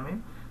করছে, আমি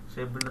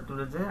শেপ বিল্ডার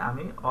টুলে যে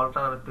আমি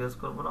অল্টার প্রেস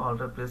করব না,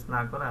 অল্টার প্রেস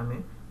না করে আমি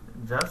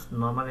জাস্ট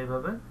নরমাল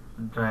এইভাবে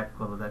ড্র্যাগ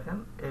করব। দেখেন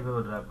এইভাবে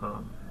ড্র্যাগ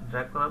করলাম,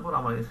 ড্র্যাগ করার পর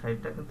আমার এই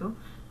সাইডটা কিন্তু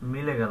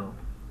মিলে গেল।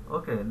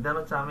 ওকে, দেন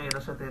হচ্ছে আমি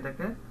এটার সাথে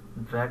এটাকে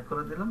ড্র্যাগ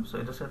করে দিলাম, সো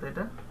এটার সাথে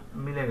এটা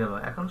মিলে গেল।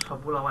 এখন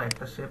সবগুলো আমার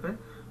একটা শেপে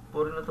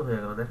পরিণত হয়ে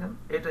গেল। দেখেন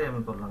এটাই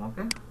আমি করলাম।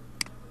 ওকে,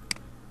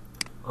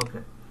 ওকে,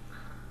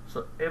 সো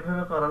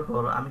এইভাবে করার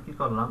পর আমি কি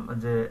করলাম,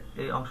 যে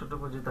এই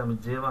অংশটুকু যেহেতু আমি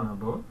যে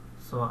বানাবো,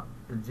 সো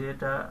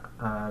যেটা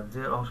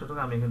যে অংশটুকু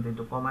আমি এখান থেকে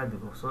একটু কমাই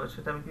দিব। সো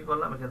সেটা আমি কি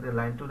করলাম, এখান থেকে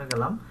লাইন টুলে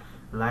গেলাম।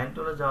 লাইন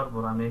টুলে যাওয়ার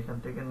পর আমি এখান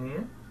থেকে নিয়ে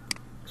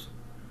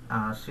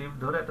শিফট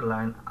ধরে একটা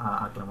লাইন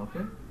আঁকলাম।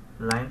 ওকে,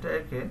 লাইনটা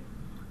এঁকে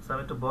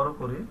আমি একটু বড়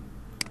করি,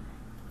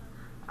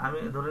 আমি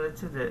ধরে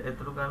নিচ্ছি যে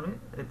আমি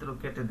এতটুকু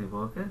কেটে দিব।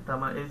 ওকে, তার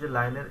মানে এই যে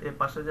লাইনের এই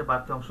পাশে যে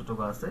বাড়তি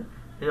অংশটুকু আছে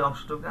এই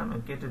অংশটুকু আমি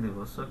কেটে দিব।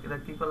 সো এটা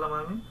কি করলাম,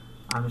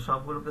 আমি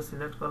সবগুলোকে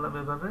সিলেক্ট করলাম,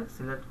 এভাবে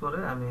সিলেক্ট করে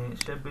আমি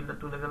শেপ বিল্ডার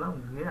টুলে গেলাম,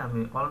 গিয়ে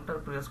আমি অল্টার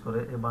প্রেস করে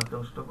এই বাড়তি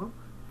অংশটুকু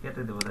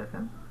কেটে দেব।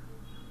 দেখেন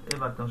এই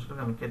বাড়তি অংশটুকু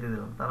আমি কেটে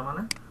দিলাম, তার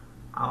মানে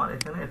আমার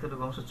এখানে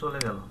এতটুকু অংশ চলে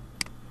গেল।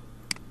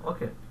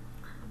 ওকে,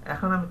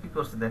 এখন আমি কি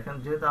করছি দেখেন,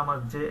 যেহেতু আমার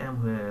জে এম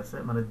হয়ে গেছে,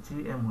 মানে জি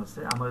এম হয়েছে,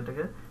 আমার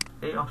এটাকে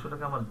এই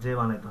অংশটাকে আমার জে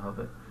বানাইতে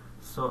হবে।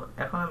 সো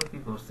এখন আমি কি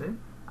করছি,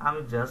 আমি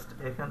জাস্ট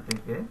এখান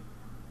থেকে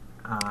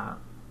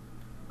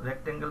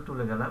রেক্টেঙ্গেল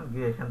টুলে গেলাম,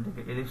 গিয়ে এখান থেকে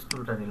এলিপস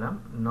টুলটা নিলাম,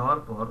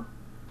 নেওয়ার পর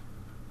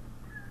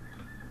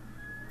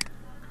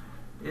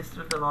এই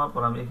টুলটা নেওয়ার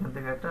পর আমি এখান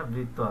থেকে একটা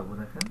বৃত্ত আঁকবো।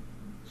 দেখেন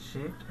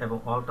শিফট এবং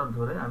অল্টার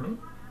ধরে আমি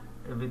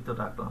এই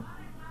বৃত্তটা আঁকলাম।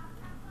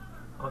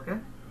 ওকে,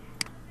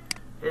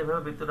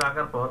 এইভাবে বৃত্তটা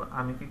আঁকার পর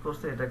আমি কি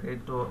করছি, এটাকে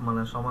একটু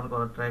মানে সমান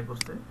করার ট্রাই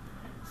করছি।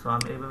 সো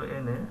আমি এইভাবে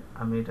এনে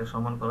আমি এটা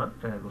সমান করার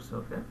ট্রাই করছি।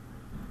 ওকে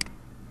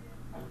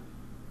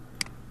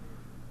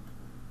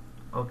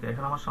ওকে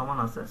এখন আমার সমান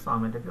আছে, সো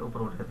আমি এটাকে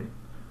উপরে উঠে দিই।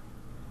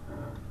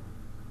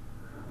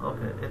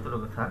 ওকে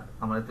এতটুকু থাক,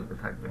 আমার এতটুকু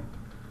থাকবে।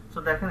 সো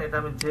দেখেন এটা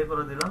আমি জে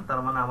করে দিলাম, তার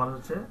মানে আমার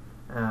হচ্ছে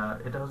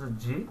এটা হচ্ছে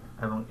জি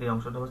এবং এই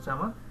অংশটা হচ্ছে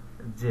আমার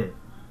জে।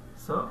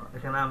 সো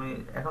এখানে আমি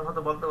এখন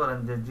হয়তো বলতে পারেন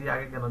যে জি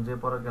আগে কেন জে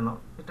পরে কেন,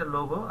 এটা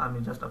লোগো আমি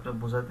জাস্ট আপনাকে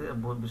বোঝাতে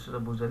বিষয়টা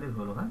বুঝালেই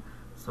হলো। হ্যাঁ,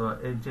 সো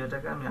এই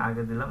জেটাকে আমি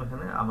আগে দিলাম,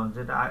 এখানে আমার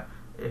যেটা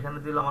এখানে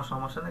দিলে আমার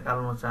সমস্যা নেই,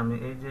 কারণ হচ্ছে আমি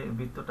এই যে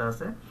বৃত্তটা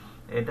আছে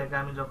এটাকে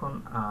আমি যখন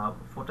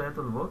ফুটায়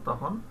তুলবো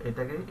তখন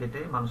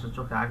এটাই মানুষের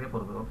চোখে আগে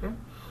পড়বে। ওকে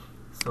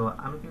সো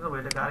আমি কি করবো,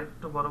 এটাকে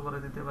আরেকটু বড় করে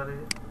দিতে পারি।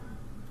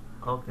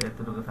 ওকে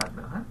এতটুকু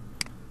থাকবে। হ্যাঁ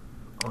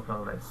ওকে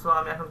অলরাইট। সো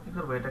আমি এখন কি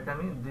করব, এটাকে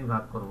আমি দুই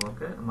ভাগ করব।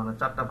 ওকে মানে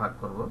চারটা ভাগ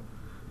করব।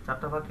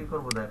 চারটা ভাগ কি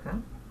করব দেখেন,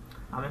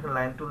 আমি এখানে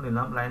লাইন টুল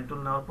নিলাম, লাইন টুল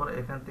নেওয়ার পরে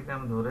এখান থেকে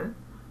আমি ধরে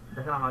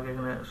দেখেন আমাকে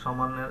এখানে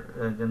সমানের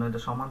যেন এটা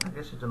সমান থাকে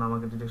সেজন্য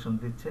আমাকে ডিরেকশন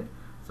দিচ্ছে।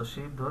 সো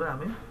শিফট ধরে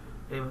আমি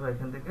এইভাবে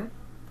এখান থেকে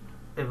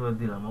এইভাবে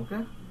দিলাম। ওকে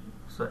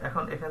সো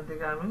এখন এখান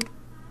থেকে আমি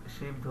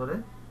শিফট ধরে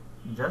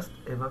জাস্ট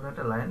এভাবে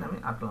একটা লাইন আমি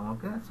আঁকলাম।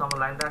 ওকে সো আমার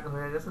লাইনটা আঁকা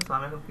হয়ে গেছে। সো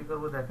আমি এখন কি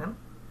করব দেখেন,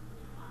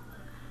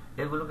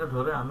 এগুলোকে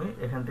ধরে আমি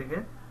এখান থেকে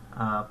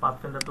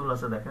পাথফিন্ডার টুল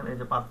আছে দেখেন, এই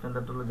যে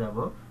পাথফিন্ডার টুলে যাব,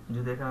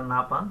 যদি এখানে না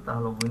পান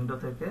তাহলে উইন্ডো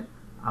থেকে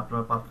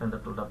আপনার পাথফিন্ডার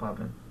টুলটা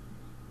পাবেন,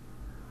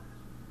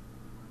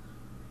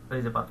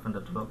 এই যে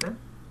পাথফিন্ডার টুল। ওকে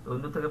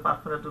উইন্ডো থেকে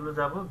পাথফিন্ডার টুলে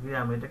যাব, গিয়ে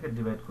আমি এটাকে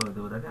ডিভাইড করে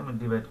দেবো। দেখেন আমি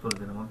ডিভাইড করে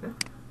দিলাম। ওকে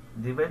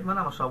ডিভাইড মানে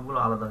আমার সবগুলো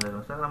আলাদা হয়ে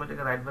গেছে। এখন আমি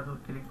এটাকে রাইট বাটন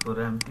ক্লিক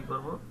করে আমি কি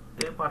করব,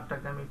 এই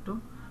পার্টটাকে আমি একটু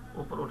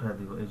উপর উঠায়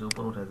দিব, এই যে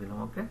উপর উঠায় দিলাম।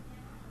 ওকে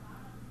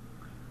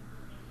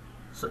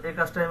সো এই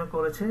কাজটা আমি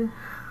করেছি।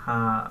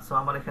 সো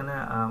আমার এখানে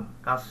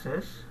কাজ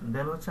শেষ।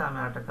 দেন হচ্ছে আমি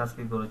একটা কাজ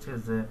কি করেছি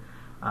যে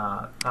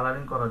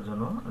কালারিং করার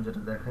জন্য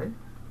যেটা দেখাই,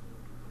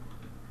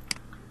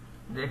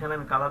 যে এখানে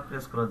আমি কালার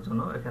প্রেস করার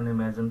জন্য এখানে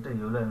ম্যাজেন্টা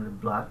ইয়েলো এন্ড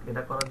ব্ল্যাক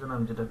এটা করার জন্য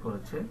আমি যেটা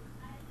করেছি,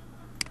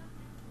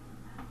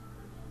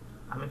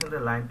 আমি এখানে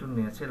লাইন টুল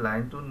নিয়েছি,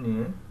 লাইন টুল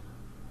নিয়ে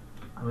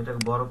আমি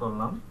এটাকে বড়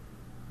করলাম,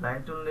 লাইন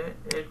টুল নিয়ে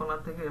এই কোণা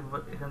থেকে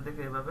এখান থেকে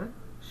এভাবে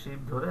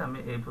শিফট ধরে আমি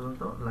এই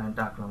পর্যন্ত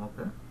লাইনটা আঁকলাম।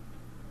 ওকে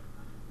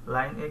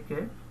লাইন একে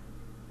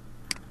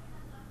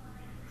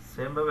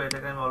সেম ভাবে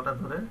এটাকে আমি অলটা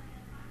ধরে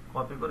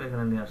কপি করে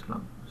এখানে নিয়ে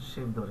আসলাম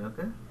শিফট ধরে।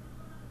 ওকে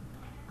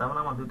তার মানে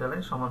আমার দুইটা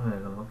লাইন সমান হয়ে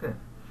গেল। ওকে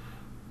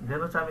দেন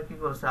হচ্ছে আমি কি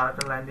করেছি,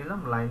 আরেকটা লাইন দিলাম,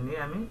 লাইন নিয়ে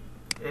আমি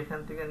এখান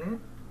থেকে নিয়ে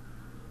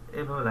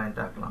এইভাবে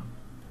লাইনটা আঁকলাম,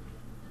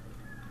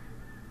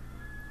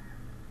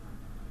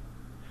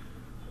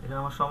 এটা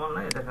আমার সমান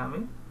নাই, এটাকে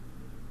আমি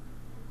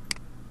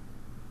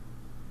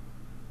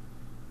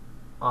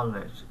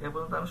অলরাইট এই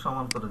পর্যন্ত আমি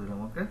সমান করে দিলাম।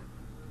 ওকে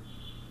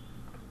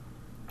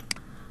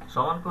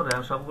সমান করে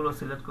আমি সবগুলো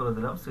সিলেক্ট করে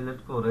দিলাম,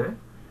 সিলেক্ট করে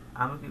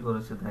আমি কি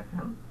করেছি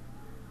দেখেন,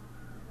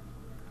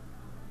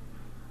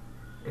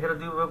 এখানে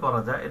দুইভাবে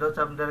করা যায়। এটা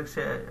হচ্ছে আপনি ডাইরেক্ট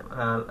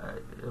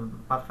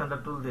পাথফাইন্ডার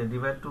টুল দিয়ে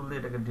ডিভাইড টুল দিয়ে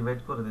এটাকে ডিভাইড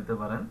করে দিতে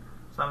পারেন।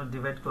 সো আমি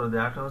ডিভাইড করে দিই।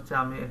 আরেকটা হচ্ছে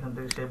আমি এখান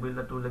থেকে সেই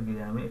বিল্ডার টুলে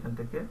গিয়ে আমি এখান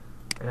থেকে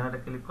এখানে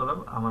একটা ক্লিক করলাম,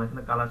 আমার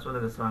এখানে কালার চলে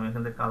গেছে, আমি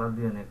এখান থেকে কালার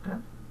দিয়ে নিই একটা,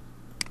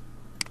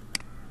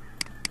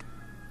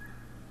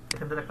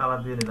 এখান থেকে কালার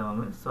দিয়ে নিলাম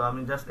আমি। সো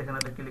আমি জাস্ট এখানে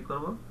একটা ক্লিক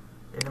করব,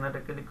 এখানে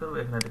একটা ক্লিক করব,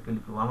 এখানে একটা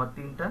ক্লিক করব, আমার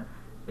তিনটা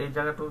এই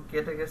জায়গাটুকু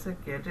কেটে গেছে,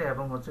 কেটে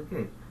এবং হচ্ছে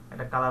কি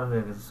একটা কালার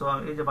হয়ে গেছে। সো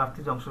আমি এই যে বাড়তি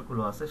যে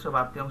অংশগুলো আছে সব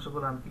বাড়তি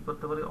অংশগুলো আমি কি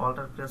করতে পারি,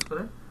 অল্টার প্রেস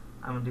করে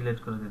আমি ডিলিট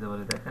করে দিতে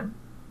পারি। দেখেন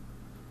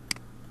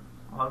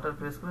অল্টার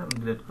প্রেস করে আমি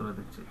ডিলিট করে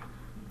দিচ্ছি।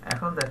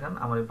 এখন দেখেন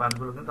আমার এই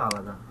পার্টগুলো কিন্তু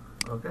আলাদা।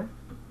 ওকে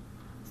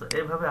সো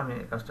এইভাবে আমি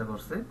এই কাজটা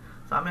করছি।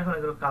 সো আমি এখন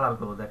এগুলো কালার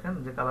করব। দেখেন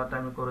যে কালারটা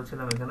আমি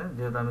করেছিলাম এখানে,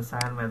 যেহেতু আমি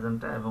সায়ান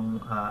ম্যাজেন্টা এবং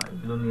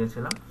এগুলো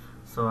নিয়েছিলাম,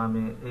 সো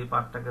আমি এই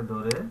পার্টটাকে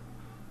ধরে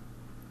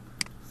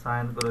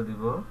সায়ান করে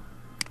দিব,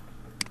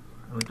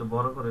 আমি একটু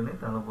বড় করে নিই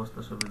তাহলে বুঝতে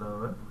সুবিধা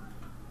হবে।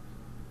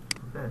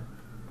 ওকে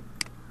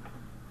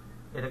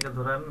এটাকে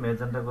ধরে আমি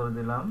ম্যাজেন্টা করে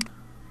দিলাম।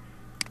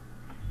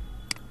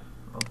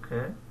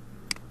 ওকে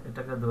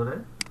এটাকে ধরে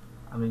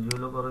আমি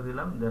ইয়েলো করে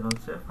দিলাম, দেন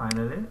হচ্ছে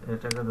ফাইনালি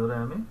এটাকে ধরে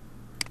আমি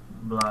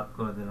ব্ল্যাক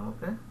করে দিলাম।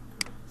 ওকে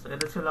সো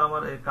এটা ছিল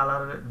আমার এই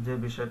কালারের যে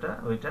বিষয়টা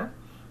ওইটা।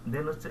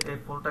 দেন হচ্ছে এই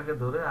ফুলটাকে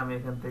ধরে আমি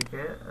এখান থেকে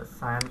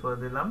সায়ান করে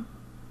দিলাম,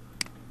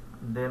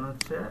 দেন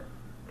হচ্ছে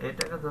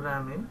এটাকে ধরে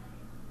আমি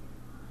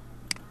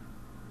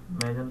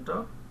ম্যাজেন্টা,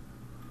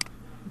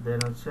 দেন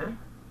হচ্ছে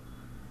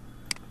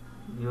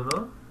ইয়েলো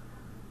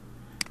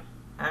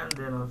এন্ড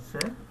দেন হচ্ছে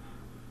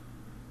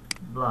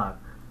ব্ল্যাক।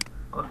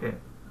 ওকে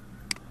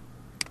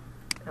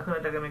এখন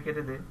এটাকে আমি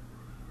কেটে দিই।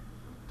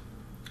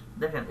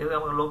 দেখেন এগুলো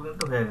আমার লোগো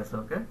কিন্তু হয়ে গেছে।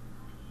 ওকে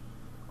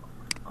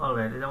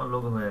অলরাইট এটা আমার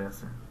লোগো হয়ে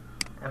গেছে।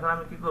 এখন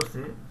আমি কি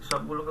করছি,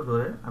 সবগুলোকে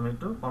ধরে আমি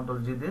একটু কন্ট্রোল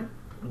জি দিয়ে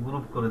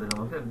গ্রুপ করে দিলাম।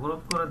 ওকে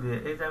গ্রুপ করে দিয়ে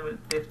এই যে আমি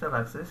টেক্সটটা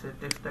রাখছি সেই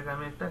টেক্সটটাকে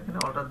আমি একটা এখানে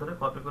অল্টার ধরে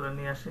কপি করে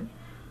নিয়ে আসি,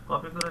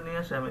 কপি করে নিয়ে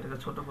আসি আমি এটাকে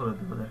ছোট করে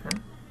দিব। দেখেন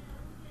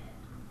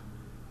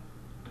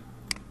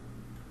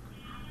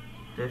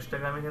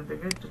টেক্সটটাকে আমি এখান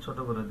থেকে একটু ছোট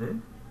করে দিই,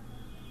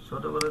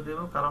 ছোট করে দিব,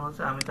 কারণ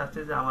হচ্ছে আমি চাচ্ছি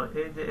যে আমার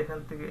এই যে এখান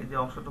থেকে এই যে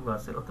অংশটুকু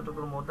আছে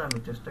অতটুকুর মধ্যে আমি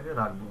টেক্সটটাকে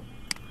রাখবো।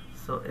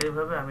 সো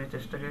এইভাবে আমি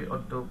টেক্সটটাকে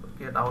একটু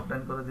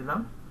আউটলাইন করে দিলাম।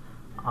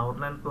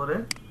 আউটলাইন করে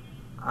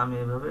আমি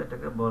এভাবে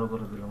এটাকে বড়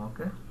করে দিলাম।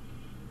 ওকে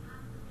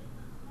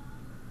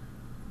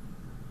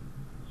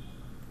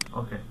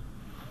ওকে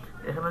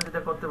এখানে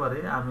যেটা করতে পারি,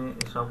 আমি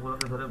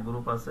সবগুলোকে ধরে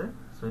গ্রুপ আছে,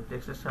 সো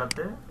টেক্সটের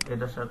সাথে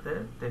এটার সাথে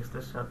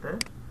টেক্সটের সাথে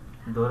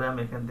ধরে আমি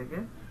এখান থেকে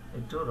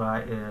একটু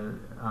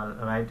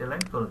রাইট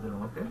অ্যালাইন করে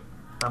দিলাম। ওকে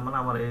তার মানে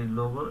আমার এই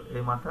লোগোর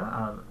এই মাথা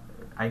আর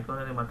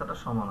আইকনের এই মাথাটা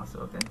সমান আছে।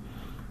 ওকে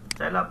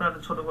চাইলে আপনারা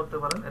ছোট করতে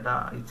পারেন, এটা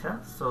ইচ্ছা।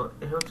 সো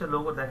এই হচ্ছে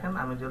লোগো। দেখেন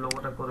আমি যে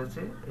লোগোটা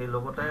করেছি এই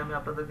লোগোটাই আমি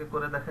আপনাদেরকে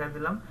করে দেখাই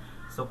দিলাম।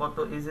 সো কত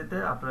ইজিতে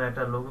আপনারা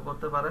একটা লোগো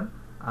করতে পারেন।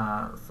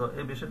 সো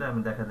এই বিষয়টা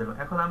আমি দেখা দিলাম।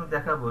 এখন আমি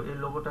দেখাবো এই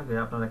লোগোটাকে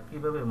আপনারা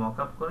কিভাবে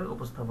মকআপ করে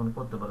উপস্থাপন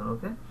করতে পারেন।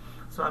 ওকে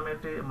সো আমি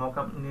একটি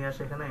মকআপ নিয়ে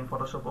আসি, এখানে আমি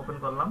ফটোশপ ওপেন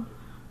করলাম।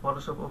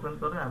 ফটোশপ ওপেন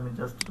করে আমি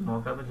জাস্ট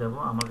মকআপে যাব,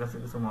 আমার কাছে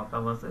কিছু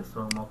মকআপ আছে। সো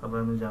মকআপে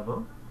আমি যাব।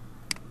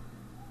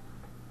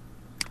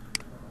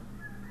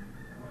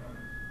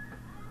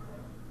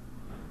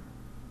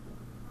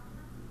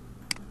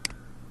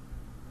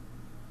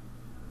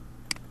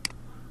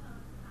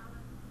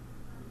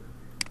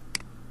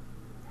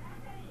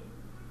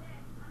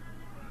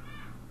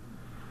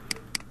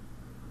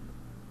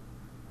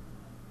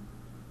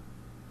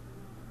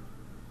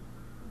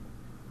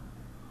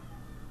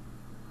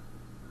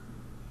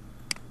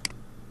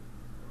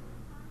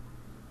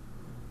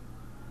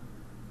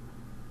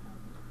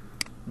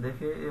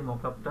 দেখি এই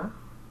মকআপটা,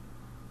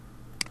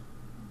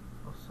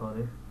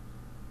 সরি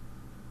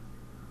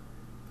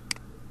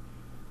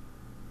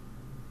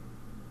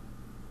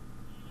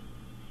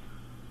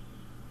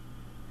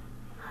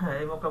হ্যাঁ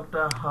এই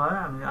মকআপটা হয়।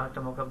 আমি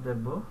আরেকটা মকআপ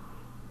দেখবো।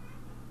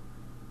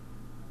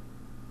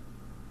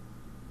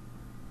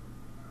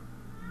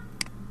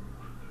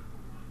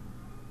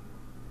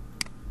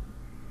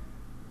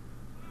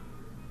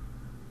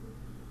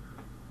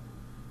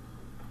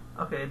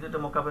 ওকে এই দুটো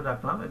মকআপে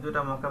রাখলাম, এই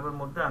দুটো মকআপের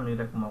মধ্যে আমি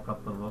এটাকে মকআপ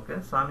করবো। ওকে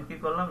সো আমি কি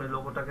করলাম, এই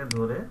লোগোটাকে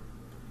ধরে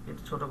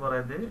একটু ছোট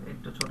করাই দিই,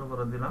 একটু ছোট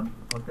করে দিলাম।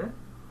 ওকে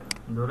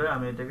ধরে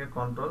আমি এটাকে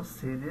কন্ট্রোল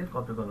সি দিয়ে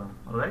কপি করলাম।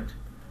 অলরাইট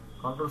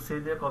কন্ট্রোল সি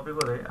দিয়ে কপি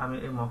করে আমি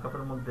এই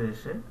মকআপের মধ্যে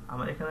এসে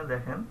আমার এখানে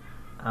দেখেন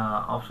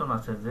অপশন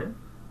আছে যে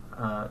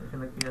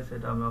এখানে কি আছে,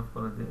 এটা আমি অফ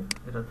করে দিই,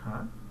 এটা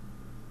থাক।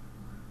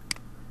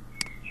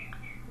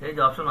 এই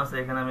যে অপশন আছে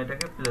এখানে আমি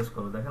এটাকে প্লেস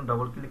করবো। দেখেন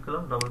ডবল ক্লিক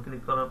করলাম, ডবল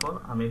ক্লিক করার পর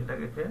আমি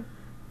এটাকে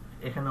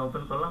এখানে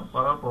ওপেন করলাম,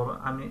 করার পর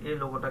আমি এই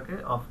লোগোটাকে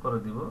অফ করে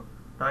দিব।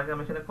 তার আগে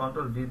আমি এখানে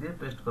কন্ট্রোল ভি দিয়ে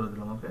পেস্ট করে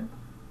দিলাম। ওকে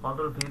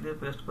কন্ট্রোল ভি দিয়ে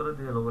পেস্ট করে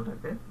দিয়ে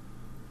লোগোটাকে,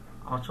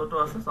 আমার ছোট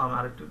আছে তো আমি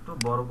আরেকটু একটু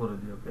বড় করে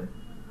দিই। ওকে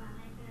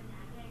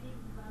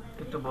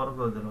একটু বড়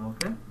করে দিলাম।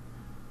 ওকে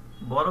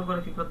বড় করে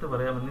কি করতে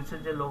পারি, আমি নিচে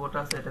যে লোগোটা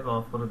আছে এটাকে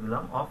অফ করে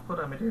দিলাম, অফ করে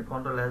আমি এটাকে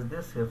কন্ট্রোল এস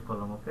দিয়ে সেভ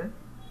করলাম। ওকে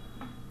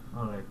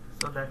অলরাইট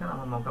সো দেখেন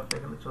আমার মকআপটা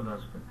এখানে চলে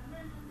আসবে।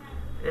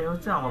 এই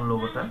হচ্ছে আমার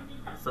লোগোটা।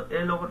 সো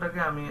এই লোগোটাকে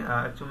আমি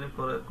অ্যাকচুয়ালি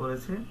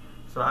করেছি।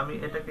 সো আমি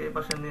এটাকে এই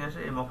পাশে নিয়ে আসে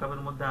এই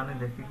মকআপের মধ্যে আনি,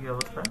 দেখি কি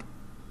অবস্থা।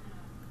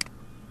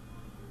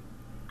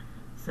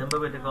 সেম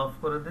ভাবে এটাকে অফ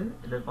করে দিই,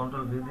 এটা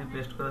কন্ট্রোল ভি দিয়ে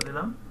পেস্ট করে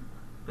দিলাম,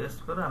 পেস্ট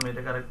করে আমি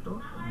এটাকে আরেকটু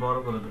বড়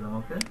করে দিলাম।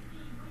 ওকে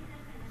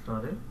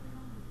সরি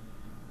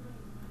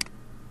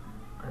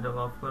এটাকে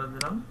অফ করে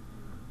দিলাম,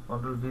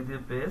 কন্ট্রোল ভি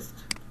দিয়ে পেস্ট,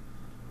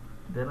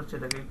 দেন হচ্ছে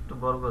এটাকে একটু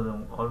বড় করে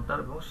দিলাম, অল্টার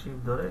এবং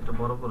শিফট ধরে একটু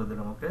বড় করে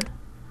দিলাম। ওকে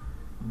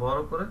বড়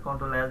করে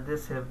কন্ট্রোল এস দিয়ে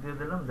সেভ দিয়ে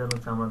দিলাম, দেন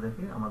হচ্ছে আমরা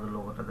দেখি আমাদের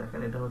লোগোটা। দেখেন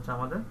এটা হচ্ছে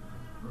আমাদের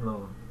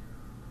লোগো।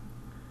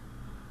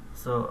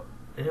 সো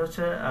এই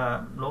হচ্ছে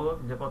লোগো,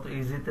 যে কত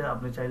ইজিতে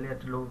আপনি চাইলে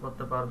একটা লোগো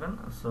করতে পারবেন।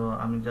 সো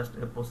আমি জাস্ট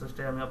এই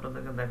প্রসেসটাই আমি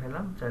আপনাদেরকে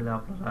দেখাইলাম, চাইলে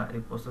আপনারা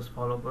এই প্রসেস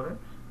ফলো করে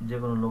যে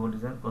কোনো লোগো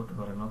ডিজাইন করতে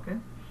পারেন। ওকে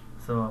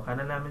সো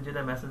ফাইনালি আমি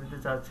যেটা মেসেজ দিতে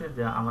চাচ্ছি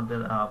যে আমাদের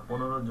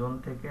 15 জুন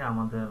থেকে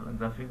আমাদের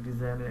গ্রাফিক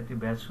ডিজাইনের একটি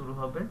ব্যাচ শুরু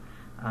হবে।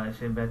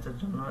 সেই ব্যাচের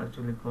জন্য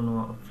অ্যাকচুয়ালি কোনো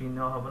ফি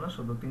নেওয়া হবে না,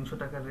 শুধু 300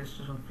 টাকা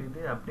রেজিস্ট্রেশন ফি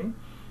দিয়ে আপনি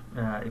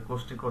এই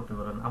কোর্সটি করতে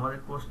পারেন। আমাদের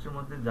কোর্সটির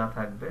মধ্যে যা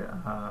থাকবে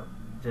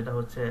যেটা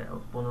হচ্ছে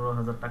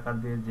 15,000 টাকা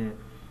দিয়ে যে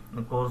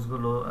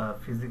কোর্সগুলো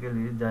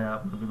ফিজিক্যালি যা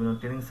আপনি বিভিন্ন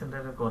ট্রেনিং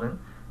সেন্টারে করেন,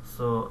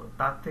 সো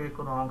তার থেকে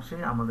কোনো অংশে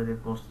আমাদের এই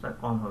কোর্সটা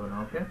কম হবে না।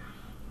 ওকে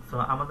সো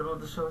আমাদের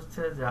উদ্দেশ্য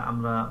হচ্ছে যে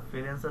আমরা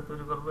ফ্রিল্যান্সার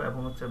তৈরি করব এবং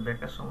হচ্ছে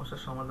বেকার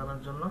সমস্যার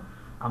সমাধানের জন্য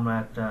আমরা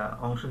একটা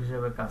অংশ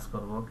হিসেবে কাজ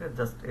করব। ওকে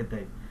জাস্ট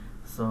এটাই।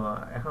 সো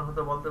এখন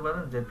হয়তো বলতে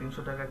পারেন যে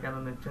 300 টাকা কেন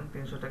নিচ্ছেন।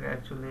 300 টাকা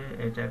অ্যাকচুয়ালি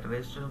এটা একটা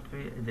রেজিস্ট্রেশন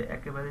ফি, যে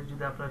একেবারে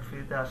যদি আপনার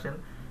ফ্রিতে আসেন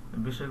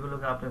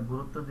বিষয়গুলোকে আপনি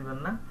গুরুত্ব দিবেন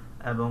না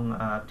এবং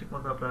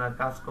ঠিকমতো আপনারা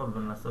কাজ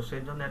করবেন না। তো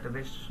সেই জন্য একটা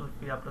রেজিস্ট্রেশন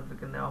ফি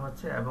আপনাদেরকে নেওয়া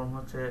হচ্ছে এবং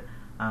হচ্ছে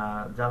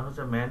যারা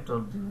হচ্ছে মেন্টর,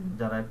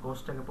 যারা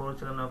কোর্সটাকে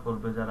পরিচালনা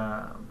করবে, যারা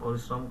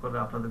পরিশ্রম করে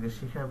আপনাদেরকে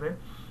শিখাবে,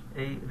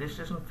 এই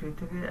রেজিস্ট্রেশন ফি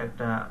থেকে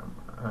একটা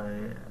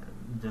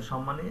যে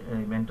সম্মানী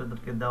এই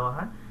মেন্টরদেরকে দেওয়া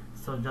হয়।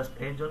 সো জাস্ট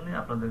এই জন্য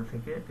আপনাদের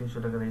থেকে 300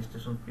 টাকা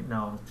রেজিস্ট্রেশন ফি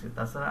নেওয়া হচ্ছে,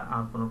 তাছাড়া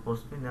আর কোনো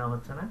কোর্স ফি নেওয়া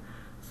হচ্ছে না।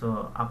 সো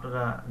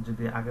আপনারা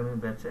যদি আগামী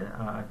ব্যাচে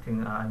আই থিঙ্ক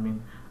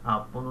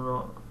 15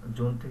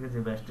 জুন থেকে যে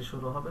ব্যাচটি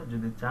শুরু হবে,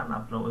 যদি চান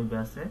আপনারা ওই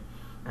ব্যাচে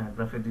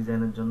গ্রাফিক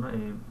ডিজাইনের জন্য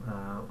এই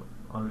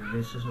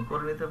রেজিস্ট্রেশন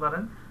করে নিতে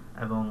পারেন।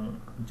 এবং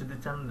যদি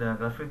চান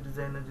গ্রাফিক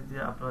ডিজাইনে যদি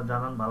আপনারা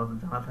ভালো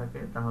জানা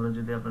থাকে, তাহলে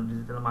যদি আপনার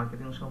ডিজিটাল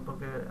মার্কেটিং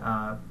সম্পর্কে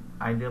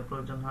আইডিয়া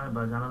প্রয়োজন হয়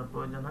বা জানার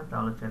প্রয়োজন হয়,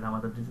 তাহলে চাইলে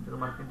আমাদের ডিজিটাল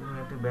মার্কেটিং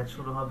একটি ব্যাচ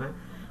শুরু হবে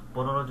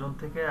 15 জুন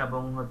থেকে,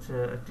 এবং হচ্ছে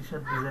টি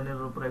শার্ট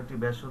ডিজাইনের উপরে একটি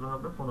ব্যাচ শুরু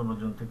হবে 15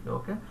 জুন থেকে।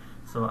 ওকে,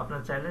 সো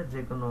আপনারা চাইলে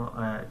যে কোনো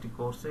একটি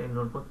কোর্সে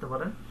এনরোল করতে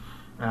পারেন।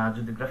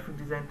 যদি গ্রাফিক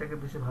ডিজাইনটাকে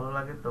বেশি ভালো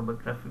লাগে তবে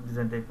গ্রাফিক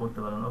ডিজাইনটাই করতে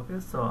পারেন। ওকে,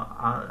 সো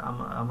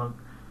আমার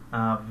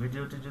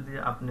ভিডিওটি যদি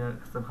আপনার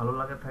কাছে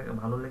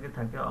ভালো লেগে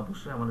থাকে,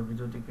 অবশ্যই আমার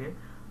ভিডিওটিকে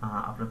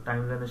আপনার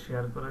টাইমলাইনে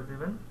শেয়ার করে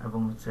দিবেন, এবং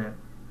হচ্ছে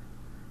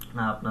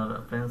আপনার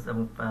ফ্রেন্ডস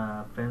এবং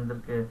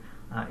ফ্রেন্ডদেরকে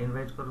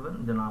ইনভাইট করবেন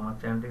যেন আমার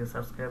চ্যানেলটিকে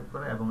সাবস্ক্রাইব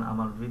করে, এবং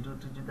আমার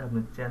ভিডিওটি যদি আপনি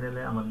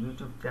আমার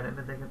ইউটিউব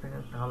চ্যানেলে দেখে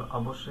থাকেন, তাহলে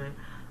অবশ্যই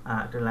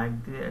একটা লাইক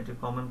দিয়ে একটি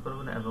কমেন্ট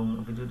করবেন এবং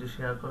ভিডিওটি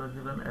শেয়ার করে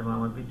দিবেন। এবং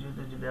আমার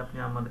ভিডিওটি যদি আপনি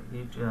আমার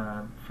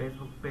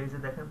ফেসবুক পেজে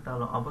দেখেন,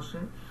 তাহলে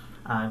অবশ্যই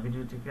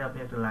ভিডিওটিকে আপনি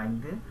একটা লাইক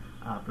দিয়ে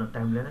আপনার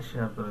টাইমলাইনে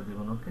শেয়ার করে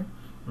দিবেন। ওকে,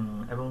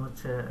 এবং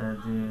হচ্ছে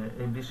যে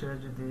এই বিষয়ে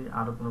যদি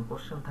আরো কোনো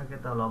কোশ্চেন থাকে,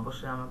 তাহলে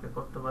অবশ্যই আমাকে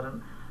করতে পারেন।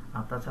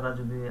 আর তাছাড়া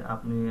যদি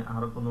আপনি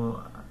আরো কোনো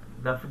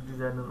গ্রাফিক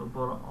ডিজাইনের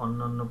উপর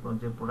অন্যান্য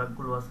যে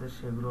প্রোডাক্টগুলো আছে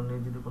সেগুলো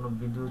নিয়ে যদি কোনো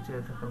ভিডিও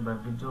চেয়ে থাকেন বা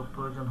ভিডিও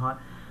প্রয়োজন হয়,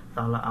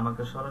 তাহলে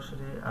আমাকে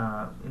সরাসরি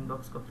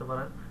ইনবক্স করতে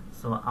পারেন।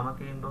 সো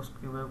আমাকে ইনবক্স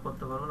কিভাবে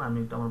করতে পারবেন, আমি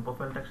একটু আমার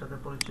প্রোফাইলটার সাথে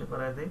পরিচয়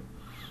করাই দিই।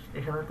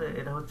 এখানে তো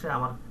এটা হচ্ছে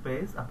আমার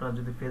পেজ। আপনারা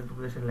যদি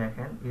ফেসবুকে এসে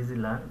লেখেন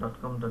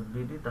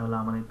easylearn.com.bd, তাহলে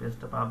আমার এই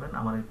পেজটা পাবেন।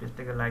 আমার এই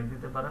পেজটাকে লাইক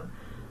দিতে পারেন।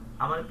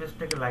 আমার এই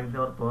পেজটাকে লাইক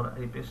দেওয়ার পর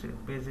এই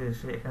পেজে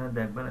এসে এখানে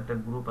দেখবেন একটা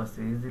গ্রুপ আছে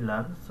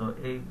EasyLearn। সো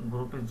এই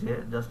গ্রুপে যে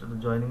জাস্ট একটা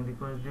জয়েনিং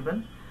রিকোয়েস্ট দিবেন।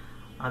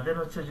 আর দেন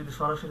হচ্ছে যদি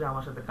সরাসরি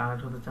আমার সাথে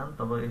কানেক্ট হতে চান,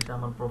 তবে এসে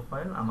আমার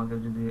প্রোফাইল, আমাকে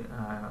যদি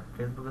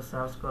ফেসবুকে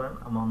সার্চ করেন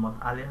মোহাম্মদ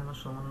আলী আহমেদ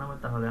সুমন নামে,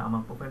 তাহলে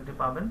আমার প্রোফাইলটি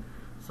পাবেন।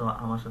 সো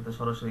আমার সাথে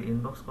সরাসরি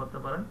ইনবক্স করতে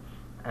পারেন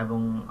এবং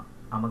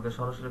আমাকে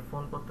সরাসরি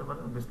ফোন করতে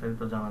পারেন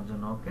বিস্তারিত জানার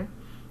জন্য। ওকে,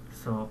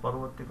 সো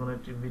পরবর্তী কোনো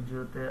একটি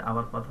ভিডিওতে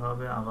আবার কথা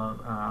হবে, আবার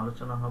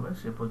আলোচনা হবে।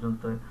 সে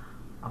পর্যন্ত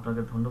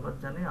আপনাকে ধন্যবাদ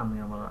জানিয়ে আমি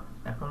আমার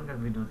এখনকার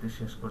ভিডিওটি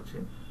শেষ করছি।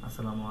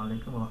 আসসালামু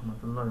আলাইকুম ওয়া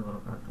রাহমাতুল্লাহি ওয়া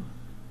বারাকাতুহু।